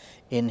held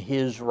in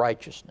His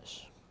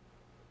righteousness.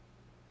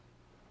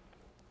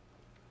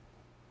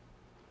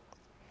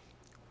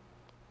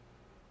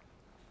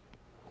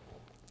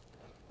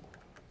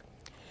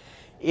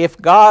 If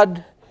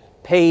God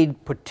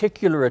paid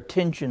particular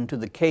attention to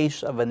the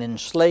case of an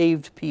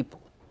enslaved people,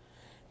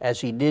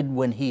 as He did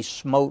when He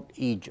smote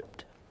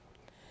Egypt,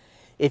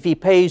 if He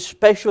pays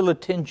special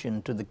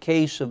attention to the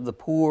case of the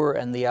poor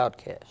and the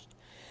outcast,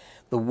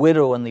 the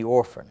widow and the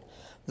orphan,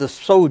 the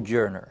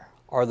sojourner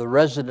or the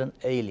resident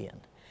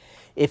alien,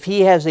 if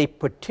He has a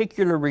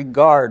particular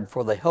regard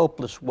for the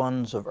helpless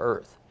ones of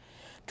earth,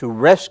 to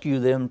rescue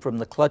them from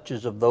the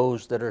clutches of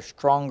those that are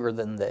stronger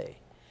than they,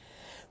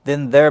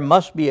 then there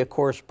must be a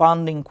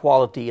corresponding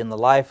quality in the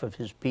life of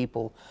His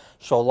people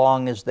so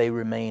long as they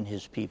remain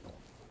His people.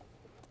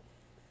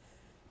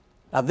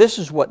 Now, this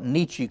is what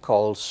Nietzsche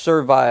calls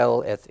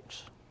servile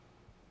ethics,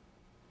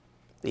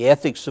 the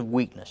ethics of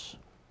weakness.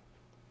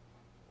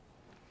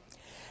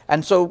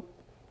 And so,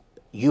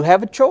 you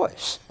have a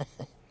choice.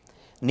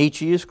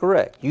 Nietzsche is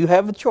correct. You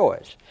have a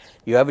choice.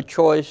 You have a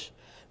choice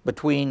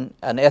between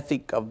an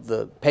ethic of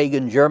the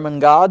pagan German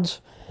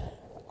gods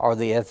or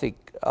the ethic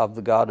of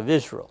the God of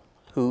Israel,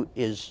 who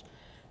is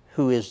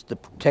the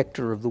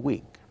protector of the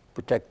weak,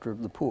 protector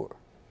of the poor.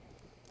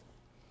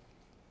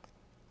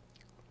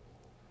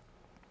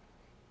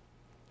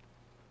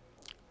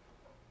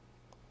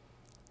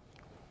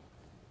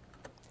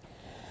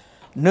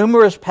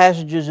 Numerous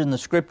passages in the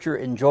Scripture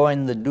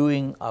enjoin the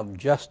doing of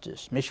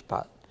justice,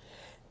 mishpat,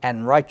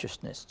 and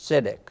righteousness,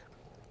 tzedek,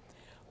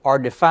 or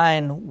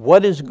define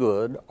what is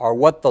good or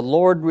what the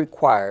Lord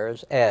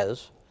requires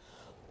as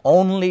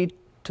only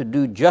to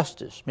do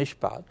justice,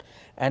 mishpat,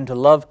 and to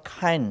love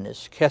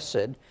kindness,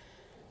 chesed,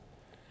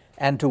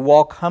 and to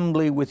walk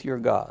humbly with your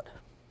God.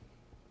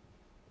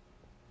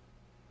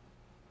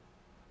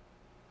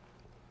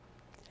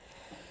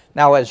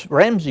 Now, as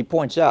Ramsey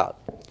points out,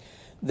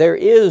 there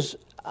is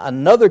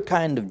another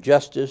kind of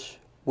justice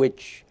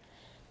which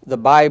the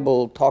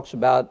Bible talks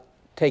about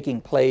taking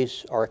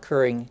place or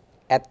occurring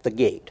at the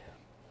gate.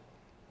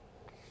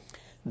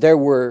 There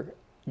were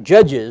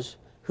judges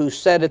who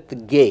sat at the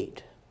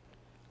gate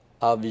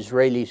of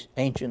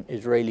ancient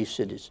Israeli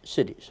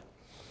cities.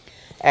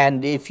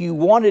 And if you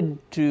wanted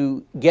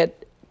to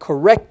get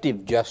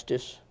corrective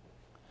justice,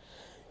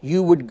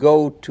 you would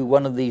go to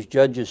one of these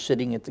judges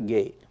sitting at the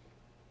gate.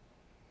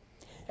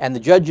 And the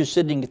judges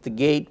sitting at the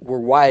gate were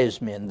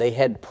wise men. They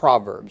had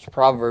proverbs.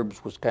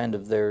 Proverbs was kind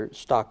of their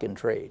stock in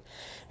trade.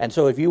 And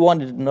so if you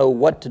wanted to know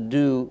what to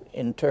do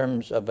in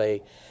terms of a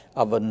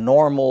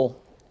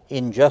normal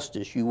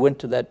injustice, you went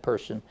to that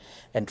person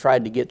and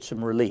tried to get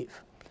some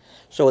relief.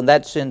 So in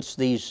that sense,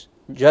 these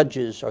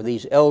judges or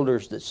these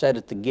elders that sat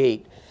at the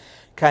gate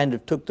kind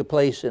of took the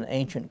place in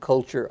ancient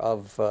culture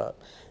of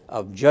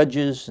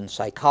judges and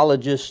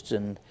psychologists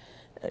and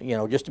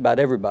just about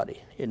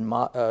everybody in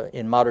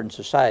modern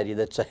society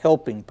that's a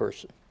helping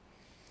person.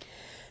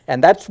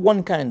 And that's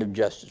one kind of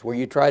justice, where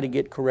you try to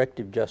get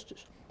corrective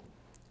justice.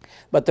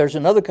 But there's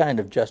another kind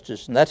of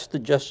justice, and that's the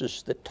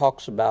justice that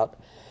talks about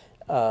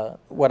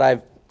what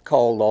I've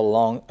called all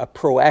along a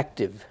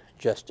proactive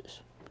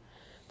justice.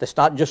 That's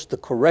not just the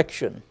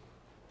correction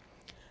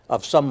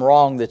of some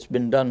wrong that's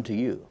been done to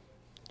you,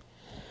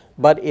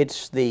 but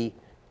it's the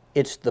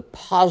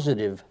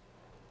positive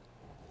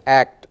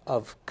act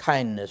of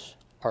kindness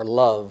or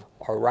love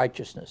or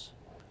righteousness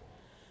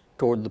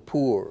toward the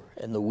poor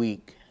and the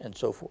weak and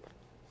so forth.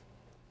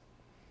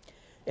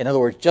 In other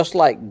words, just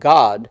like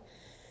God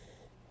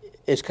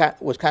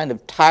was kind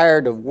of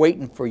tired of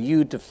waiting for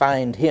you to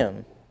find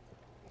Him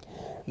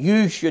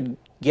you should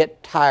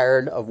get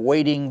tired of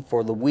waiting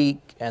for the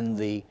weak and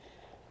the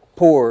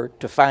poor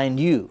to find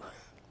you.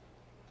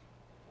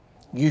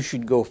 You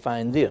should go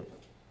find them.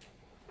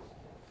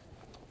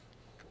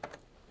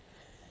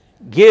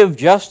 Give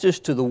justice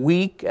to the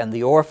weak and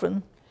the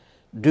orphan.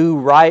 Do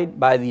right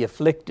by the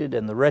afflicted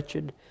and the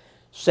wretched.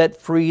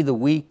 Set free the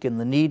weak and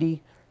the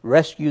needy.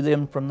 Rescue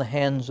them from the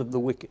hands of the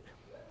wicked.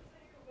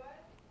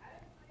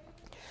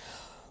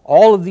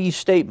 All of these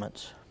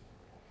statements.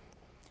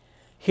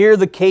 Hear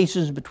the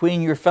cases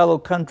between your fellow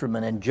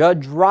countrymen and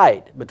judge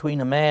right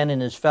between a man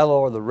and his fellow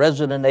or the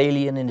resident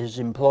alien in his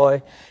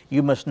employ.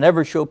 You must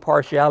never show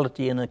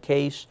partiality in a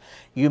case.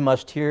 You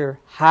must hear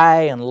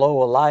high and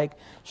low alike,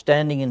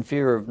 standing in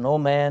fear of no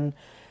man,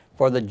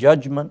 for the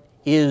judgment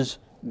is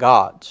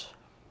God's.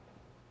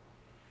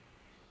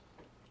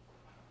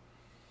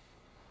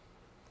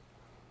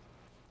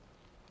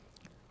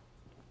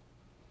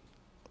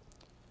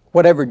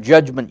 Whatever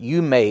judgment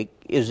you make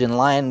is in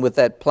line with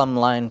that plumb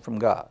line from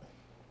God.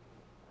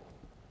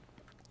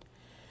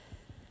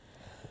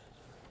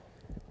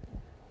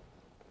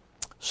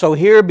 So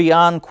here,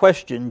 beyond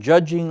question,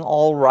 judging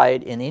all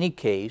right in any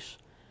case,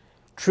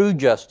 true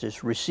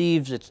justice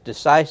receives its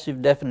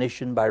decisive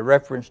definition by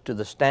reference to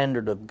the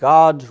standard of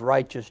God's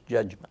righteous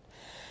judgment.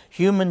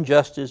 Human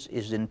justice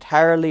is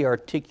entirely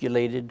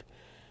articulated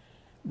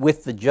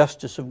with the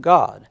justice of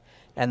God,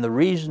 and the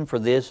reason for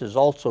this is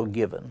also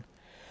given,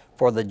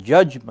 for the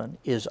judgment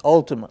is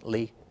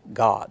ultimately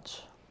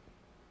God's.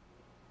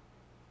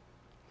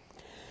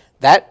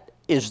 That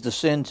is the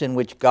sense in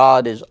which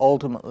God is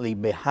ultimately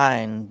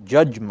behind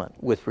judgment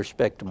with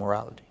respect to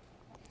morality.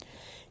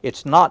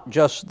 It's not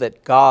just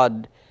that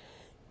God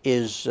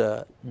is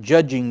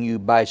judging you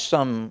by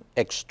some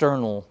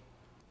external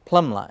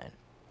plumb line.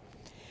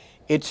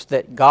 It's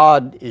that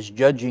God is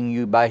judging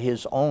you by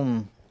His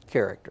own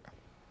character.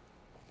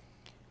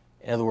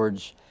 In other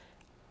words,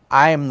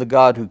 I am the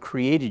God who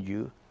created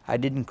you. I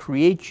didn't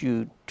create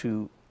you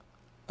to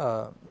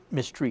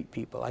mistreat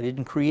people. I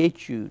didn't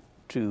create you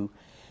to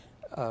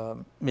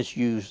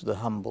misuse the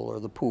humble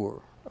or the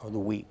poor or the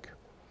weak.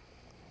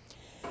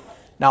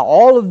 Now,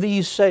 all of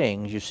these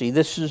sayings, you see,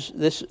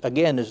 this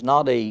again is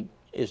not a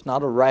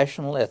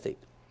rational ethic.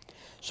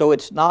 So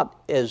it's not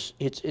as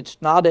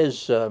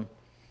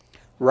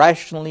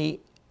rationally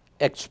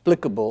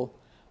explicable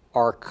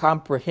or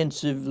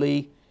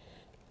comprehensively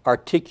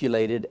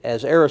articulated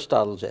as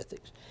Aristotle's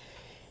ethics.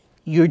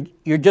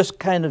 You're just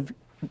kind of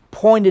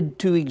pointed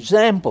to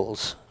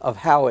examples of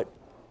how it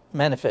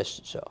manifests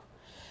itself.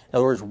 In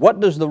other words, what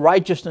does the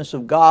righteousness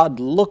of God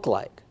look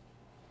like?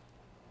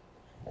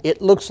 It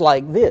looks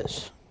like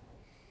this.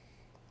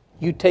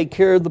 You take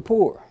care of the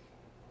poor.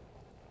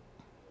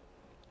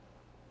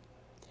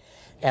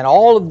 And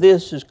all of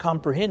this is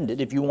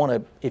comprehended if you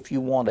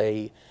want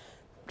a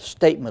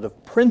statement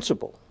of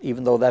principle,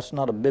 even though that's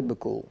not a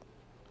biblical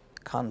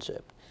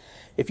concept.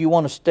 If you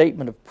want a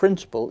statement of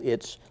principle,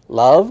 it's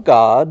love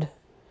God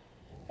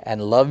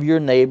and love your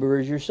neighbor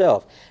as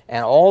yourself.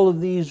 And all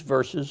of these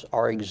verses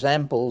are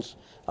examples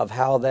of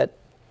how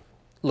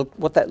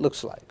what that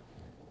looks like.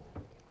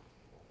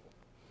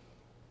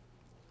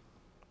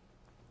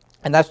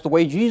 And that's the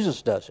way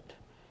Jesus does it.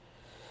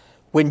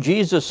 When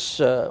Jesus,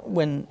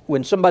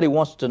 when somebody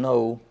wants to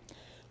know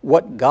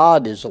what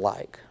God is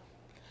like,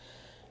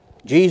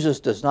 Jesus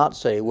does not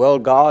say, well,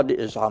 God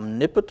is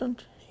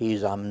omnipotent,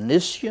 He's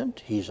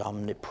omniscient, He's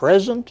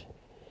omnipresent,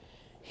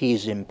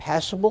 He's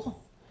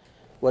impassible.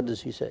 What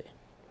does He say?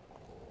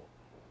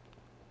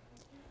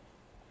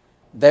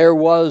 There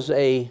was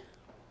a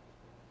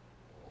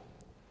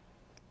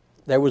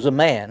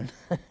man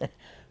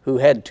who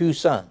had 2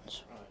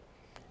 sons.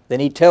 Then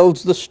he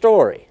tells the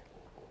story.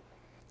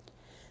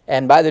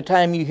 And by the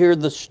time you hear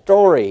the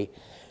story,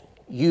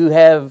 you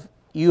have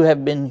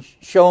been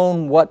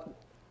shown what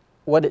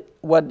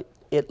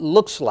it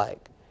looks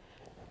like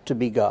to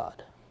be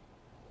God.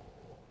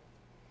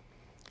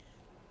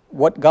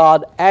 What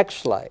God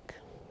acts like.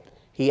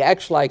 He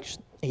acts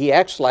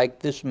like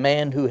this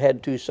man who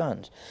had 2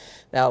 sons.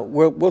 Now,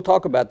 we'll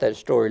talk about that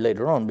story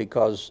later on,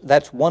 because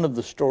that's one of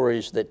the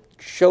stories that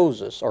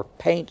shows us or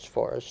paints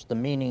for us the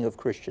meaning of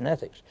Christian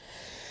ethics.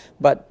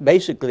 But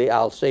basically,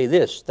 I'll say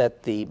this,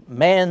 that the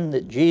man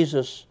that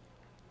Jesus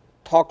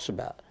talks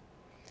about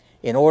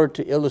in order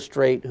to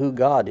illustrate who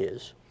God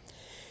is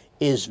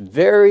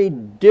very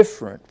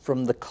different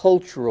from the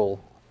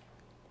cultural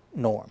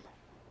norm.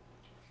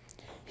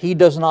 He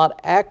does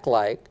not act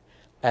like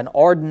an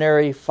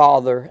ordinary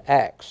father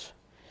acts,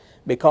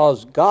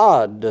 because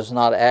God does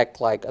not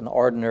act like an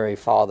ordinary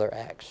father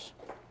acts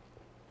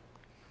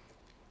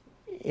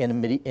in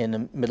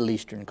a Middle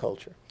Eastern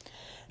culture.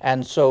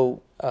 And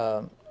so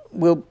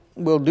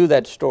we'll do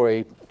that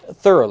story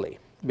thoroughly,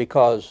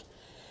 because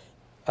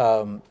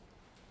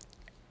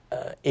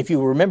if you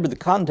remember the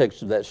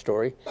context of that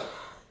story,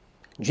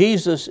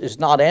 Jesus is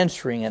not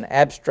answering an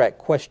abstract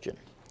question.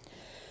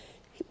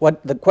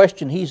 What the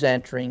question He's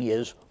answering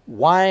is,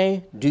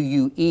 why do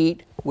you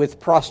eat with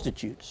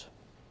prostitutes?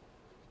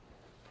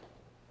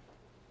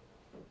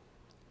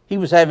 He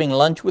was having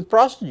lunch with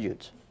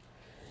prostitutes.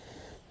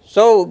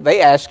 So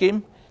they asked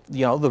him,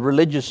 the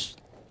religious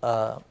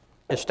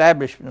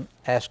establishment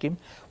asked him,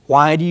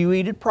 why do you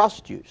eat at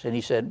prostitutes? And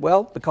he said,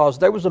 well, because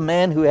there was a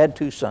man who had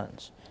 2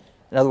 sons.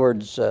 In other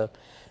words,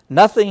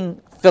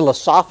 nothing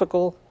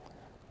philosophical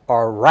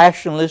or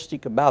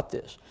rationalistic about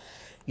this.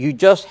 You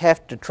just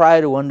have to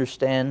try to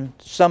understand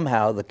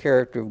somehow the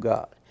character of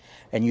God.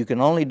 And you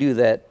can only do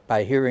that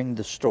by hearing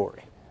the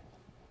story.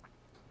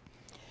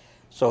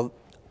 So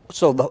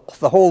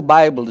the whole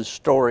Bible is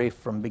story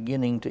from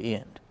beginning to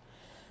end,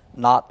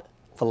 not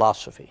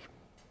philosophy.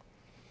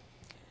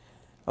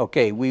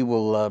 Okay, we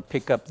will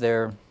pick up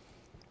there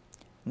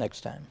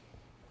next time.